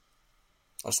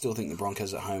 I still think the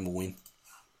Broncos at home will win.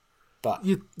 But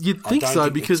you'd think so,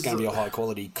 because it's going to be a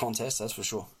high-quality contest, that's for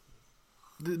sure.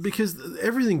 Because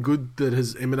everything good that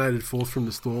has emanated forth from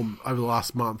the Storm over the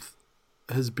last month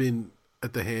has been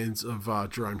at the hands of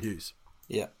Jerome Hughes.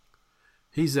 Yeah.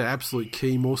 He's the absolute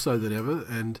key, more so than ever.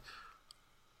 And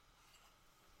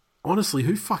honestly,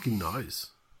 who fucking knows?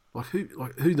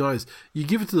 Who knows? You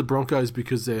give it to the Broncos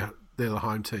because they're the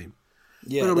home team.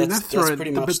 Yeah, but I mean, that's pretty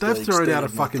much they've thrown out a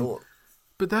fucking.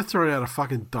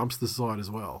 dumpster side as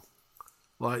well.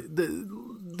 Like,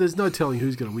 there's no telling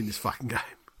who's going to win this fucking game.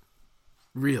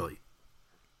 Really.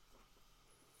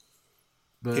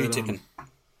 But, who you tipping?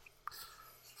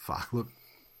 Fuck, look.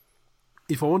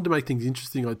 If I wanted to make things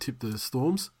interesting, I'd tip the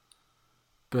Storms.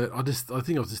 But I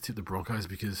think I'll just tip the Broncos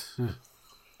because,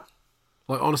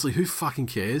 like, honestly, who fucking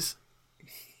cares?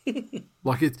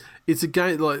 Like, it's a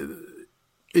game, like,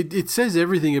 it says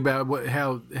everything about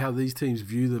how these teams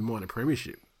view the minor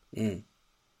premiership. Mm.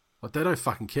 Like, they don't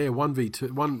fucking care.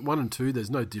 1v2, 1 and 2, there's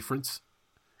no difference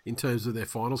in terms of their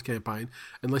finals campaign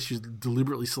unless you're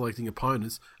deliberately selecting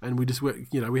opponents. And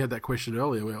we had that question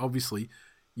earlier where obviously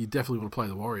you definitely want to play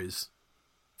the Warriors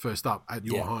first up at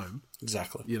your home.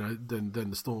 Exactly.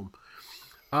 Than the Storm.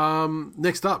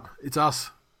 Next up, it's us.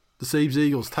 The Seabs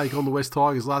Eagles take on the West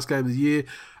Tigers. Last game of the year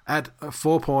at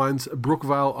 4 Pines,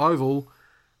 Brookvale Oval,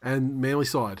 and Manly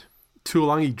side.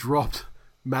 Tuolangi dropped.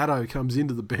 Maddo comes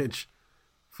into the bench.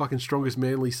 Fucking strongest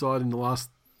Manly side in the last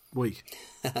week.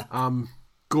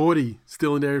 Gordy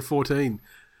still in there at 14.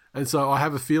 And so I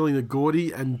have a feeling that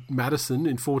Gordy and Madison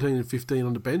in 14 and 15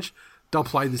 on the bench, they'll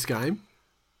play this game.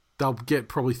 they'll get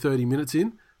probably 30 minutes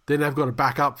in. Then they've got to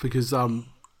back up because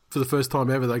for the first time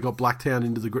ever, they got Blacktown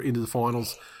into the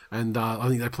finals, and I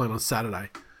think they play on Saturday,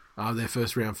 their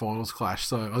first round finals clash.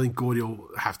 So I think Gordy will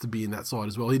have to be in that side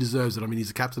as well. He deserves it. I mean, he's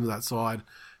the captain of that side.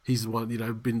 He's the one,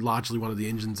 been largely one of the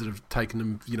engines that have taken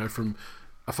them, from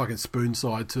a fucking spoon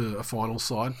side to a final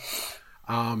side.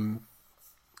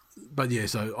 But yeah,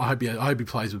 so I hope he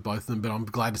plays with both of them. But I'm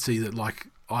glad to see that. Like,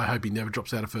 I hope he never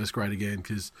drops out of first grade again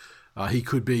because he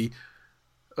could be.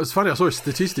 It's funny. I saw a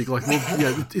statistic. Like,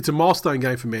 it's a milestone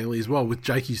game for Manly as well with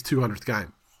Jakey's 200th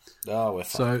game. Oh, we're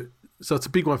fine. So it's a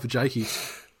big one for Jakey.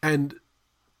 And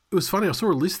it was funny. I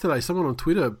saw a list today. Someone on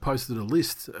Twitter posted a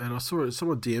list, and I saw it.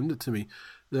 Someone DM'd it to me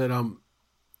that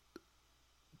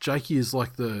Jakey is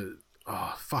like the.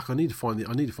 Oh fuck! I need to find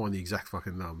the exact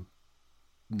fucking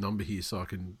number here so I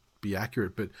can be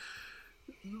accurate. But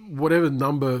whatever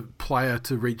number player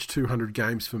to reach 200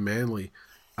 games for Manly,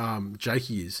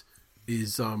 Jakey is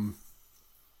it's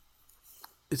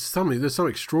something. There's some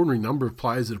extraordinary number of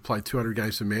players that have played 200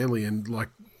 games for Manly, and like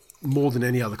more than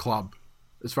any other club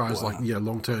as far as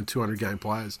long-term 200 game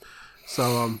players.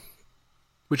 So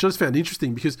which I just found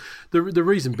interesting because the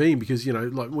reason being because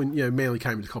like when Manly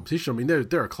came into competition, I mean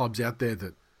there are clubs out there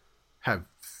that have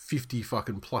 50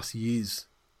 fucking plus years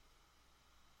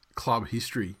club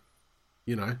history,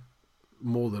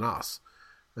 more than us,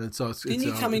 and so didn't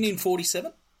you come in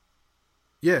 47?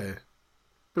 Yeah,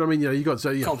 but I mean you got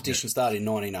competition started in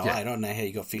 1908. I don't know how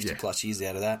you got 50 plus years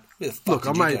out of that. Where the fuck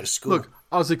look, did you go to school? Look,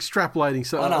 I was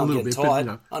extrapolating a little bit. Tired.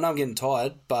 But, I know I'm getting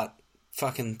tired, but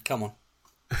fucking come on.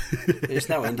 There's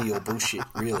no end to your bullshit,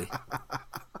 really.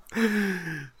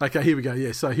 Okay, here we go.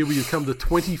 Yeah, so here we become the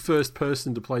 21st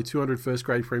person to play 200 first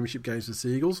grade premiership games for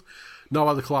Seagulls. No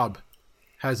other club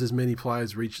has as many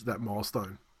players reach that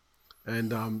milestone.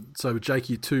 And so with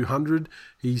Jakey at 200,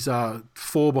 he's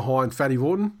 4 behind Fatty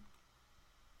Vorton,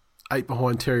 8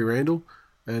 behind Terry Randall,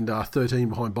 and 13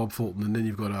 behind Bob Fulton. And then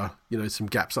you've got some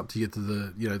gaps up to get to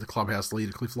the clubhouse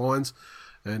leader Cliff Lyons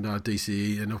and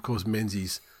DCE, and of course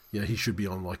Menzies. He should be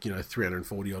on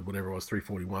 340 odd, whatever it was,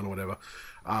 341 or whatever.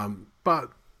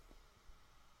 But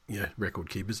record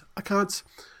keepers, I can't.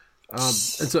 And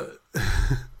so,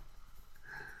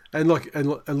 and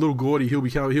little Gordy, he'll be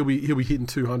hitting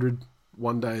 200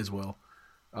 one day as well.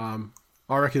 I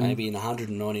reckon maybe in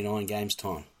 199 games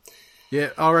time. Yeah,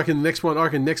 I reckon next one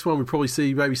we probably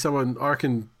see maybe someone. I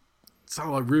reckon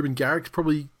someone like Ruben Garrick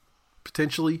probably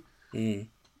potentially the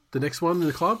next one in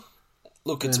the club.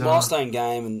 Look, it's a milestone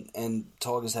game, and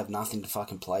Tigers have nothing to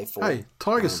fucking play for. Hey,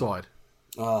 Tigers side.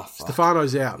 Oh, fuck.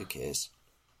 Stefano's out. Who cares?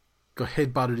 Got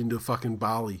headbutted into a fucking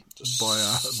barley by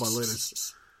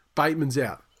Letters. Bateman's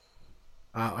out.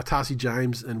 Atasi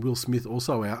James and Will Smith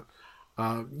also out.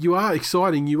 You are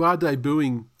exciting. You are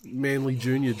debuting Manly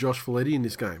Junior Josh Folletti in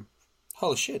this game.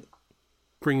 Holy shit.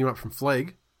 Bringing him up from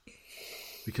Flegg.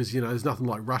 Because, there's nothing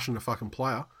like rushing a fucking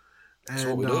player. And that's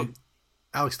what we do.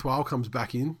 Alex TWiL comes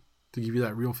back in to give you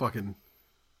that real fucking,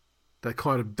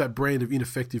 that brand of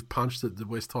ineffective punch that the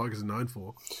West Tigers are known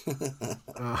for.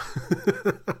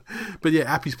 But yeah,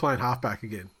 Appy's playing halfback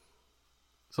again.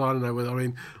 So I don't know whether,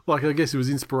 I guess it was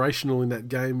inspirational in that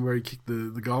game where he kicked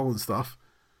the goal and stuff.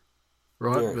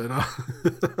 Right? Yeah.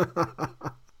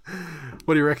 But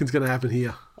what do you reckon's going to happen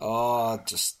here? Oh, I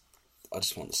just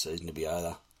want the season to be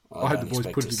over. I hope the boys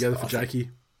put it together for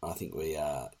Jakey. I think we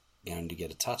are going to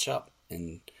get a touch-up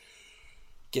and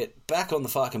get back on the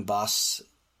fucking bus,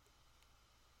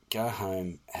 go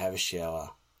home, have a shower,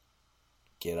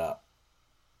 get up,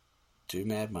 do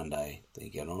Mad Monday, then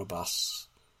get on a bus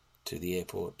to the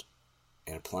airport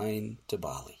and a plane to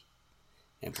Bali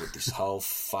and put this whole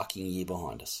fucking year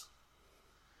behind us.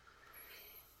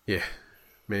 Yeah.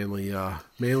 Manly,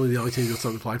 the only team got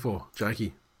something to play for,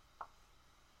 Jakey.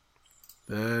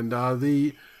 And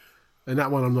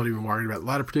that one I'm not even worried about.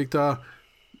 Ladder predictor.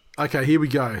 Okay, here we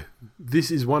go.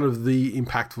 This is one of the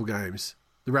impactful games.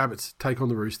 The Rabbits take on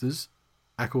the Roosters,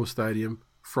 Accor Stadium,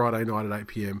 Friday night at 8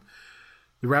 p.m.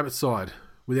 The Rabbits side,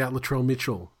 without Latrell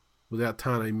Mitchell, without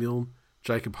Tane Milne,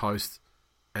 Jacob Host,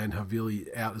 and Havili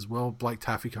out as well. Blake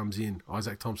Taffy comes in,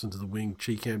 Isaac Thompson to the wing,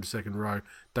 Cheekham to second row,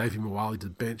 Davey Mawali to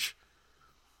the bench.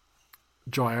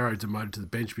 Jai Arrow demoted to the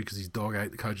bench because his dog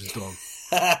ate the coach's dog.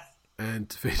 And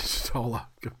Tafita Tola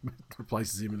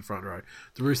replaces him in the front row.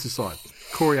 The Roosters side,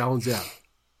 Corey Allen's out.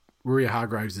 Ruria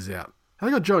Hargraves is out. They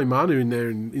got Joey Manu in there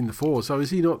in the four, so is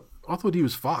he not? I thought he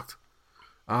was fucked.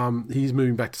 He's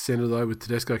moving back to centre though, with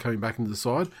Tedesco coming back into the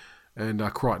side, and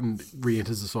Crichton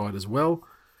re-enters the side as well.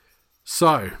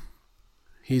 So,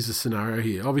 here's the scenario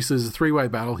here. Obviously, there's a three-way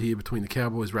battle here between the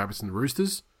Cowboys, Rabbits, and the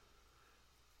Roosters.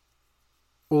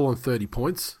 All on 30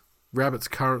 points. Rabbits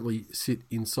currently sit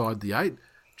inside the 8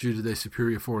 due to their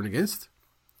superior for and against.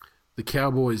 The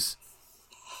Cowboys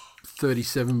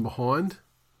 37 behind.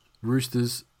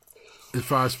 Roosters, as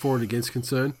far as for and against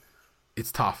concerned,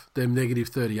 it's tough. They're negative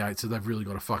 38, so they've really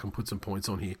got to fucking put some points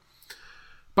on here.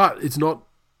 But it's not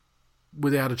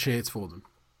without a chance for them.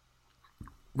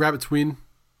 Rabbits win,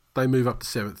 they move up to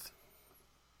 7th.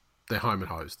 They're home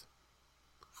and hosed.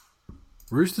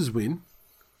 Roosters win,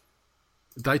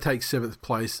 they take 7th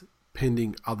place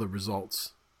pending other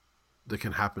results that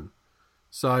can happen.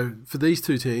 So for these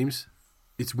two teams,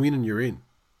 it's win and you're in,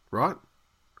 right?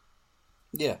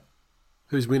 Yeah.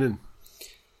 Who's winning?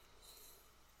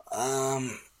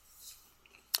 I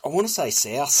want to say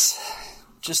South,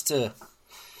 just to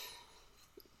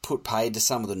put paid to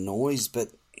some of the noise, but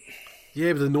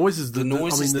yeah, but the noise is the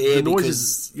noise is there noise because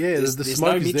is, yeah, the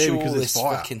smoke is there because there's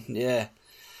fire. Fucking, yeah.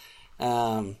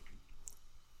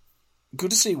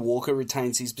 Good to see Walker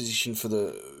retains his position for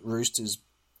the Roosters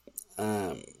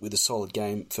with a solid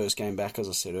game, first game back, as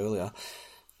I said earlier.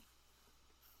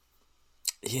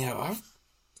 Yeah,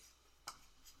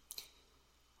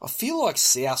 I feel like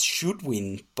South should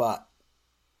win, but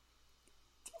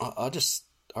I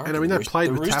mean, they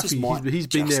played with Roosters Taffy. He's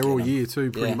been there all year too,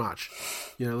 pretty Yeah. much.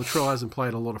 You know, Latrell hasn't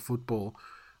played a lot of football.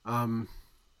 I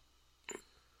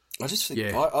just think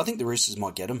Yeah. I think the Roosters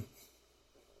might get him,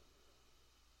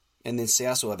 and then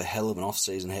South will have a hell of an off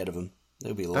season ahead of them.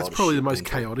 There'll be a lot. That's of probably shit the most being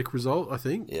talked. chaotic result, I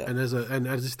think. Yeah. And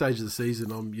at this stage of the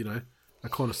season, I'm a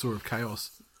connoisseur of chaos.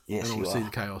 Yes, and I you want to see are.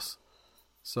 the chaos.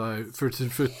 So for it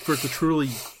to truly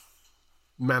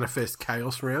manifest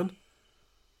chaos round,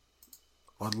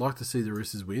 I'd like to see the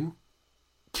Roosters win,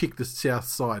 kick the South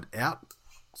side out,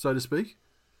 so to speak.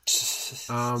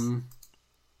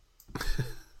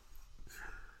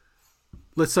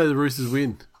 Let's say the Roosters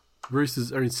win.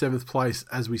 Roosters are in 7th place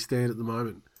as we stand at the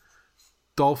moment.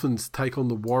 Dolphins take on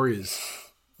the Warriors.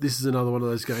 This is another one of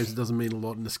those games that doesn't mean a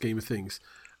lot in the scheme of things.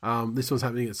 This one's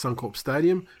happening at Suncorp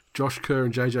Stadium. Josh Kerr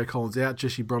and JJ Collins out.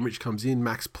 Jesse Bromwich comes in.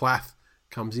 Max Plath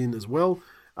comes in as well.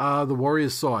 The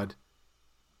Warriors side,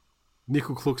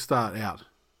 Nickel Klukstart out.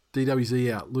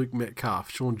 DWZ out. Luke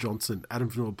Metcalf, Sean Johnson, Adam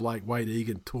Vanilla-Blake, Wade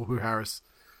Egan, Tohu Harris.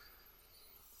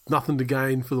 Nothing to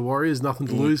gain for the Warriors. Nothing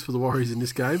to lose for the Warriors in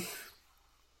this game.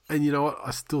 And you know what?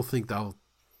 I still think they'll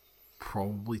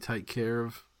probably take care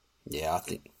of. Yeah, I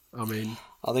think Tamari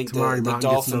the Martin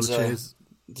Dolphins gets another chance.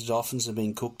 The Dolphins have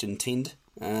been cooked and tinned,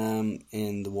 and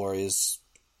the Warriors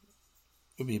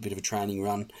will be a bit of a training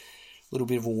run, a little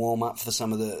bit of a warm up for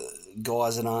some of the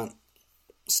guys that aren't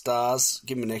stars.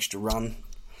 Give them an extra run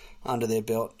under their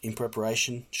belt in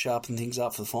preparation, sharpen things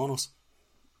up for the finals.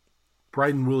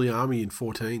 Braden Williami in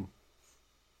 14.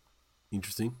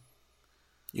 Interesting.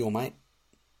 Your mate.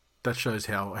 That shows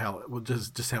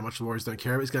just how much the Warriors don't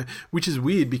care about this game, which is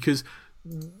weird because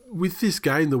with this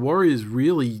game, the Warriors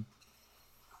really,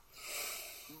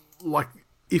 like,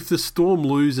 if the Storm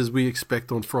lose as we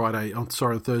expect on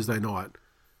Thursday night,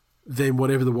 then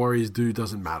whatever the Warriors do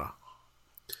doesn't matter.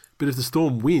 But if the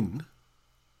Storm win,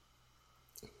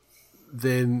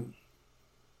 then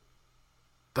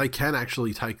they can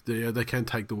actually take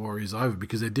the Warriors over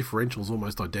because their differential is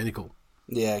almost identical.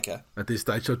 Yeah, okay. At this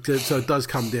stage, so it does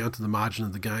come down to the margin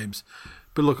of the games.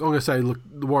 But look, I'm going to say,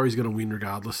 the Warriors are going to win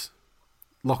regardless.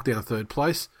 Lock down 3rd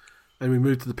place, and we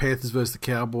move to the Panthers versus the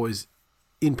Cowboys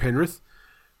in Penrith.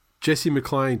 Jesse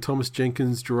McLean, Thomas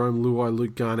Jenkins, Jerome Luai,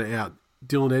 Luke Garner out.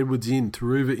 Dylan Edwards in,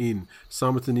 Taruva in,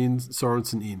 Summerton in,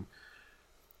 Sorensen in.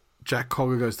 Jack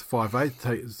Cogger goes to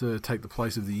 5'8" to take the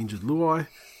place of the injured Luai.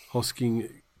 Hosking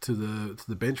to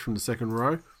the bench from the second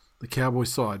row. The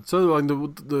Cowboys side. So like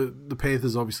the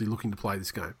Panthers obviously looking to play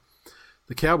this game.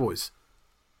 The Cowboys,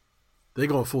 they're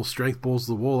going full strength, balls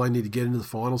to the wall. They need to get into the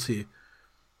finals here.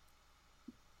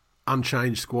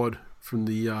 Unchanged squad from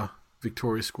the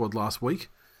Victoria squad last week.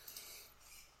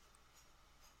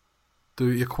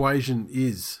 The equation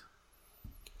is,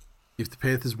 if the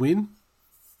Panthers win,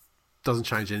 doesn't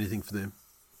change anything for them.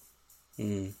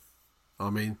 I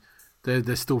mean,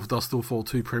 they'll still fall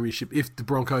 2 premiership. If the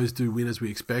Broncos do win as we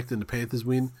expect and the Panthers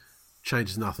win,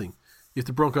 changes nothing. If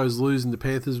the Broncos lose and the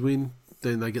Panthers win,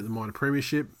 then they get the minor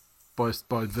premiership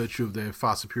by virtue of their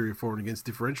far superior for and against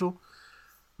differential.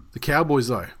 The Cowboys,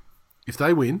 though, if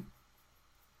they win,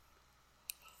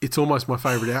 it's almost my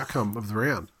favourite outcome of the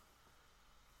round.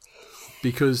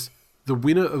 Because the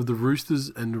winner of the Roosters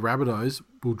and the Rabbitohs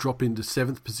will drop into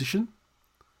 7th position.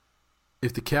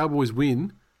 If the Cowboys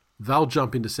win, they'll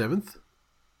jump into 7th,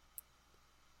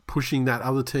 pushing that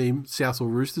other team, South or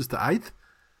Roosters, to 8th,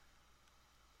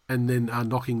 and then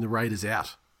knocking the Raiders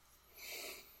out.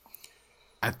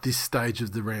 at this stage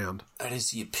of the round. That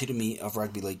is the epitome of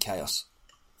rugby league chaos.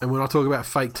 And when I talk about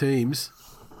fake teams,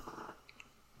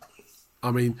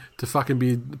 I mean, to fucking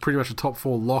be pretty much a top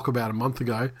 4 lock about a month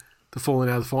ago to falling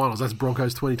out of the finals, that's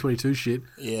Broncos 2022 shit.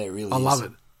 Yeah, it really is. I love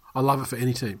it. I love it for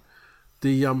any team.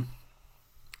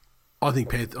 I think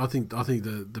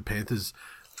the Panthers,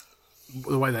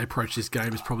 the way they approach this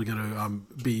game is probably going to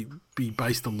be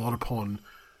based a lot upon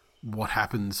what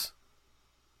happens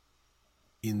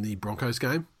in the Broncos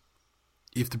game.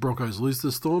 If the Broncos lose to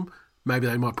the Storm, maybe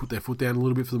they might put their foot down a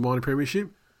little bit for the minor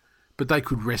premiership, but they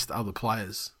could rest other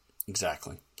players.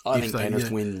 Exactly. I think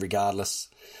Penrith win regardless.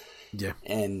 Yeah.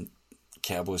 And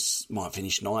Cowboys might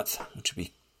finish 9th, which would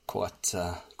be quite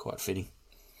fitting.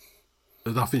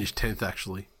 They'll finish 10th,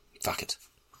 actually. Fuck it.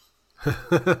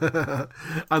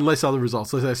 Unless other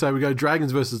results. So we go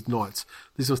Dragons versus Knights.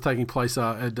 This was taking place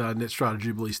at Netstrata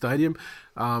Jubilee Stadium.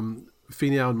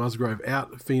 Finau and Musgrove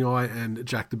out. Finau and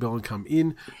Jack DeBellin come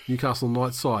in. Newcastle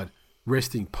Knights side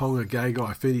resting Ponga,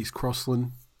 Gagai, Phoenix,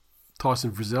 Crossland,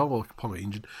 Tyson Frizzell. Well, Ponga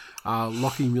injured.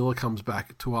 Lockie Miller comes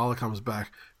back. TWiL comes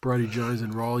back. Brody Jones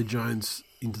and Riley Jones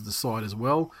into the side as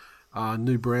well.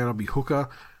 New Brown will be hooker.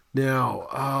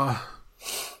 Now,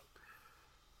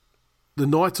 the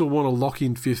Knights will want to lock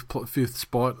in fifth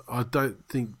spot. I don't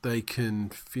think they can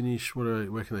finish.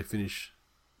 Where can they finish?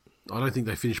 I don't think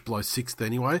they finish below 6th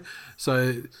anyway.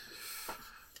 So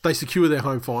they secure their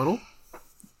home final,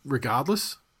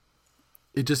 regardless.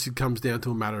 It just comes down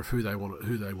to a matter of who they want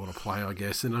to play, I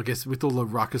guess. And I guess with all the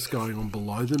ruckus going on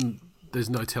below them, there's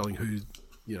no telling who's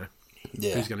going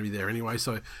to be there anyway.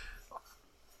 So,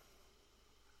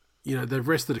 they've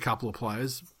rested a couple of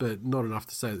players, but not enough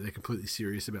to say that they're completely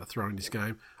serious about throwing this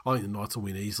game. I think the Knights will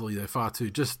win easily. They're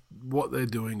what they're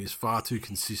doing is far too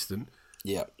consistent.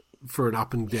 Yeah. For an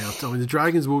up and down. I mean, the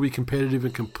Dragons will be competitive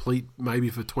and complete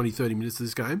maybe for 20, 30 minutes of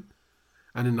this game,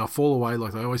 and then they'll fall away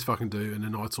like they always fucking do, and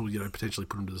the Knights will, potentially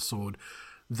put them to the sword,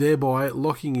 thereby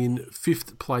locking in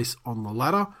 5th place on the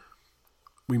ladder.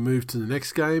 We move to the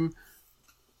next game.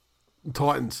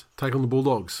 Titans take on the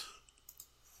Bulldogs.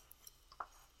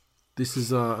 This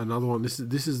is another one.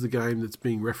 This is the game that's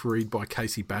being refereed by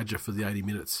Casey Badger for the 80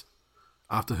 minutes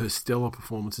after her stellar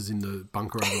performances in the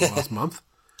bunker over the last month.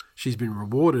 She's been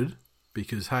rewarded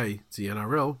because, hey, it's the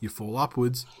NRL, you fall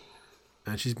upwards,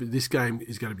 and this game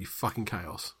is going to be fucking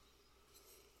chaos.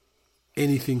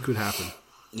 Anything could happen.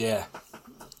 Yeah.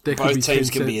 Both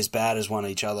teams can be as bad as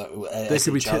each other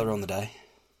on the day.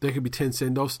 There could be 10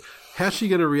 send-offs. How's she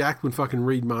going to react when fucking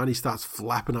Reed Marnie starts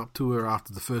flapping up to her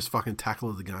after the first fucking tackle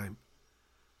of the game?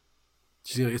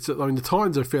 The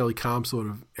Titans are a fairly calm sort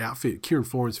of outfit. Kieran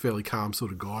Foran's a fairly calm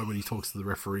sort of guy when he talks to the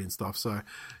referee and stuff. So,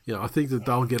 I think that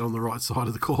they'll get on the right side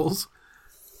of the calls.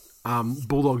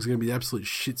 Bulldogs are going to be the absolute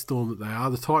shitstorm that they are.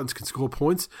 The Titans can score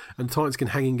points, and the Titans can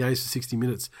hang in games for 60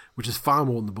 minutes, which is far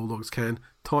more than the Bulldogs can.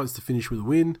 Titans to finish with a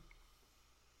win.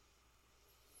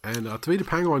 And Tavita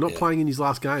Pangai not playing in his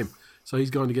last game, so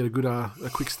he's going to get a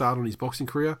quick start on his boxing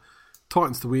career.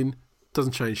 Titans to win.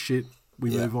 Doesn't change shit. We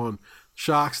move on.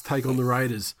 Sharks take on the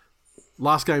Raiders.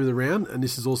 Last game of the round, and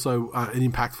this is also an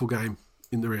impactful game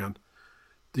in the round.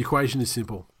 The equation is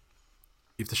simple.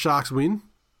 If the Sharks win,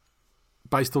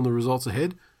 based on the results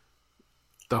ahead,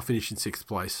 they'll finish in 6th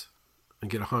place and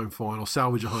get a home final,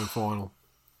 salvage a home final.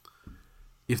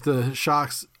 If the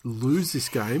Sharks lose this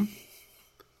game,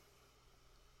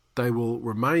 they will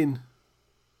remain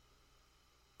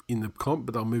in the comp,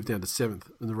 but they'll move down to 7th,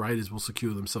 and the Raiders will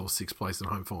secure themselves 6th place in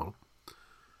the home final.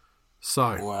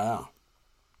 So, wow.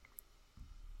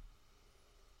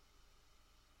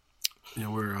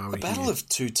 Where are we? A battle of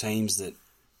two teams that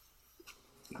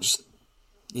just,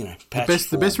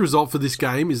 the best result for this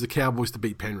game is the Cowboys to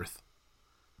beat Penrith.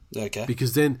 Okay.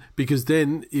 Because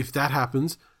then, if that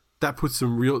happens, that puts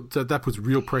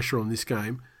real pressure on this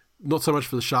game. Not so much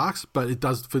for the Sharks, but it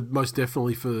does most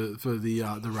definitely for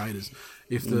the Raiders.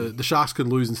 If the Sharks can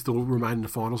lose and still remain in the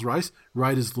finals race,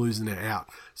 Raiders lose and they're out.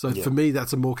 So for me,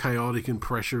 that's a more chaotic and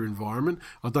pressure environment.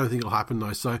 I don't think it'll happen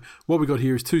though. So what we got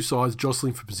here is two sides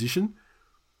jostling for position.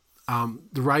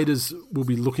 The Raiders will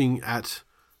be looking at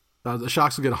the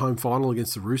Sharks will get a home final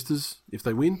against the Roosters if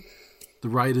they win. The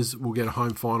Raiders will get a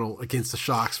home final against the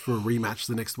Sharks for a rematch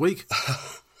the next week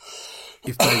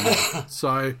if they win.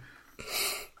 So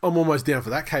I'm almost down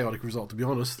for that chaotic result, to be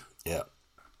honest. Yeah.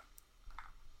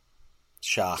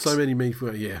 Sharks. So many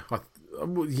meaningful, you'd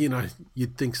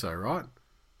think so, right?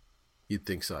 You'd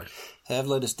think so. They have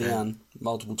let us down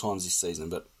multiple times this season,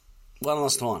 but one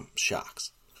last time,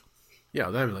 Sharks. Yeah,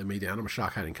 they haven't let me down. I'm a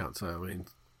shark-hating cunt, so I mean...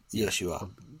 Yes, you are.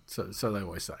 So they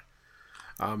always say.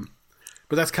 But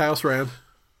that's Chaos Round.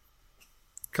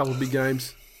 Couple of big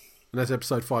games. And that's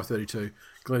episode 532.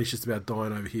 Glennie's just about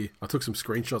dying over here. I took some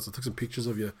screenshots. I took some pictures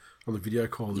of you on the video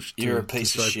call. You're a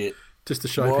piece of shit. Just to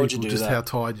show people just how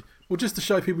tired... Well, just to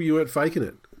show people you weren't faking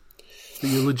it. That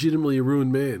you're legitimately a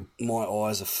ruined man. My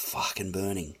eyes are fucking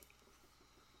burning.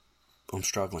 I'm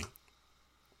struggling.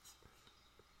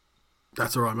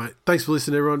 That's all right, mate. Thanks for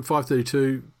listening, everyone.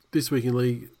 532,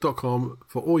 thisweekinleague.com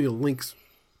for all your links,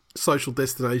 social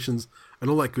destinations, and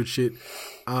all that good shit.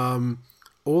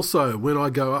 Also, when I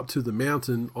go up to the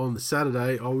mountain on the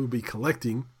Saturday, I will be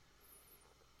collecting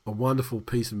a wonderful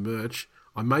piece of merch.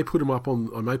 I may put them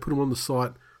on the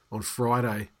site on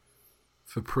Friday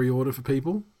for pre-order for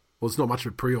people. Well, it's not much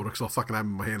of a pre-order because I'll fucking have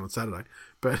them in my hand on Saturday.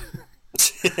 But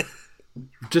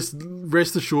just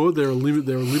rest assured, there are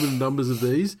limited numbers of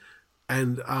these.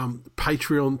 And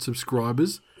Patreon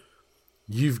subscribers,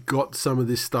 you've got some of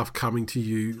this stuff coming to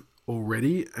you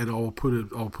already, and I'll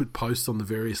put posts on the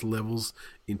various levels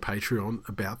in Patreon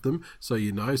about them, so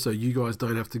you know, so you guys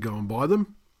don't have to go and buy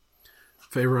them.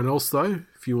 For everyone else, though,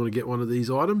 if you want to get one of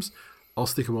these items, I'll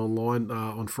stick them online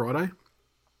on Friday,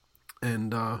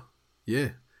 and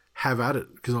have at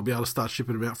it, because I'll be able to start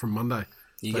shipping them out from Monday.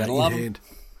 You gonna love them?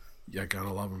 Yeah,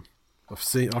 gonna love them.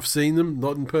 I've seen them,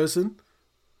 not in person,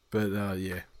 but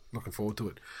looking forward to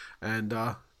it. And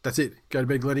that's it. Go to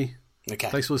bed, Glennie. Okay.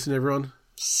 Thanks for listening, everyone.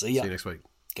 See ya. See you next week.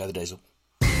 Go the Diesel.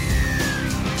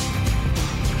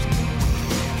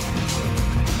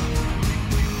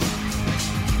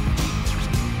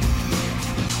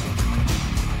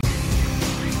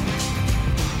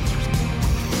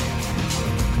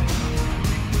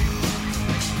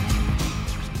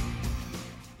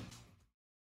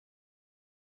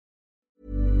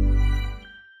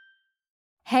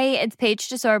 Hey, it's Paige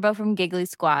DeSorbo from Giggly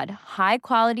Squad. High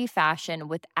quality fashion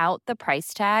without the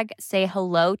price tag. Say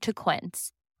hello to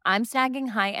Quince. I'm snagging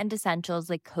high-end essentials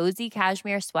like cozy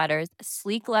cashmere sweaters,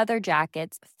 sleek leather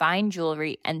jackets, fine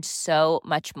jewelry, and so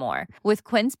much more. With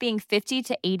Quince being 50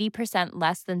 to 80%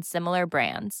 less than similar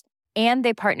brands. And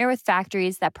they partner with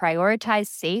factories that prioritize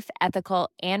safe, ethical,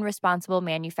 and responsible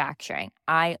manufacturing.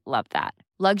 I love that.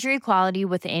 Luxury quality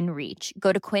within reach.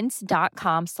 Go to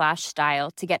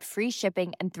quince.com/style to get free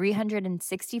shipping and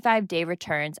 365-day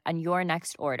returns on your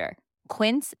next order.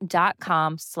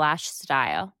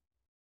 Quince.com/style.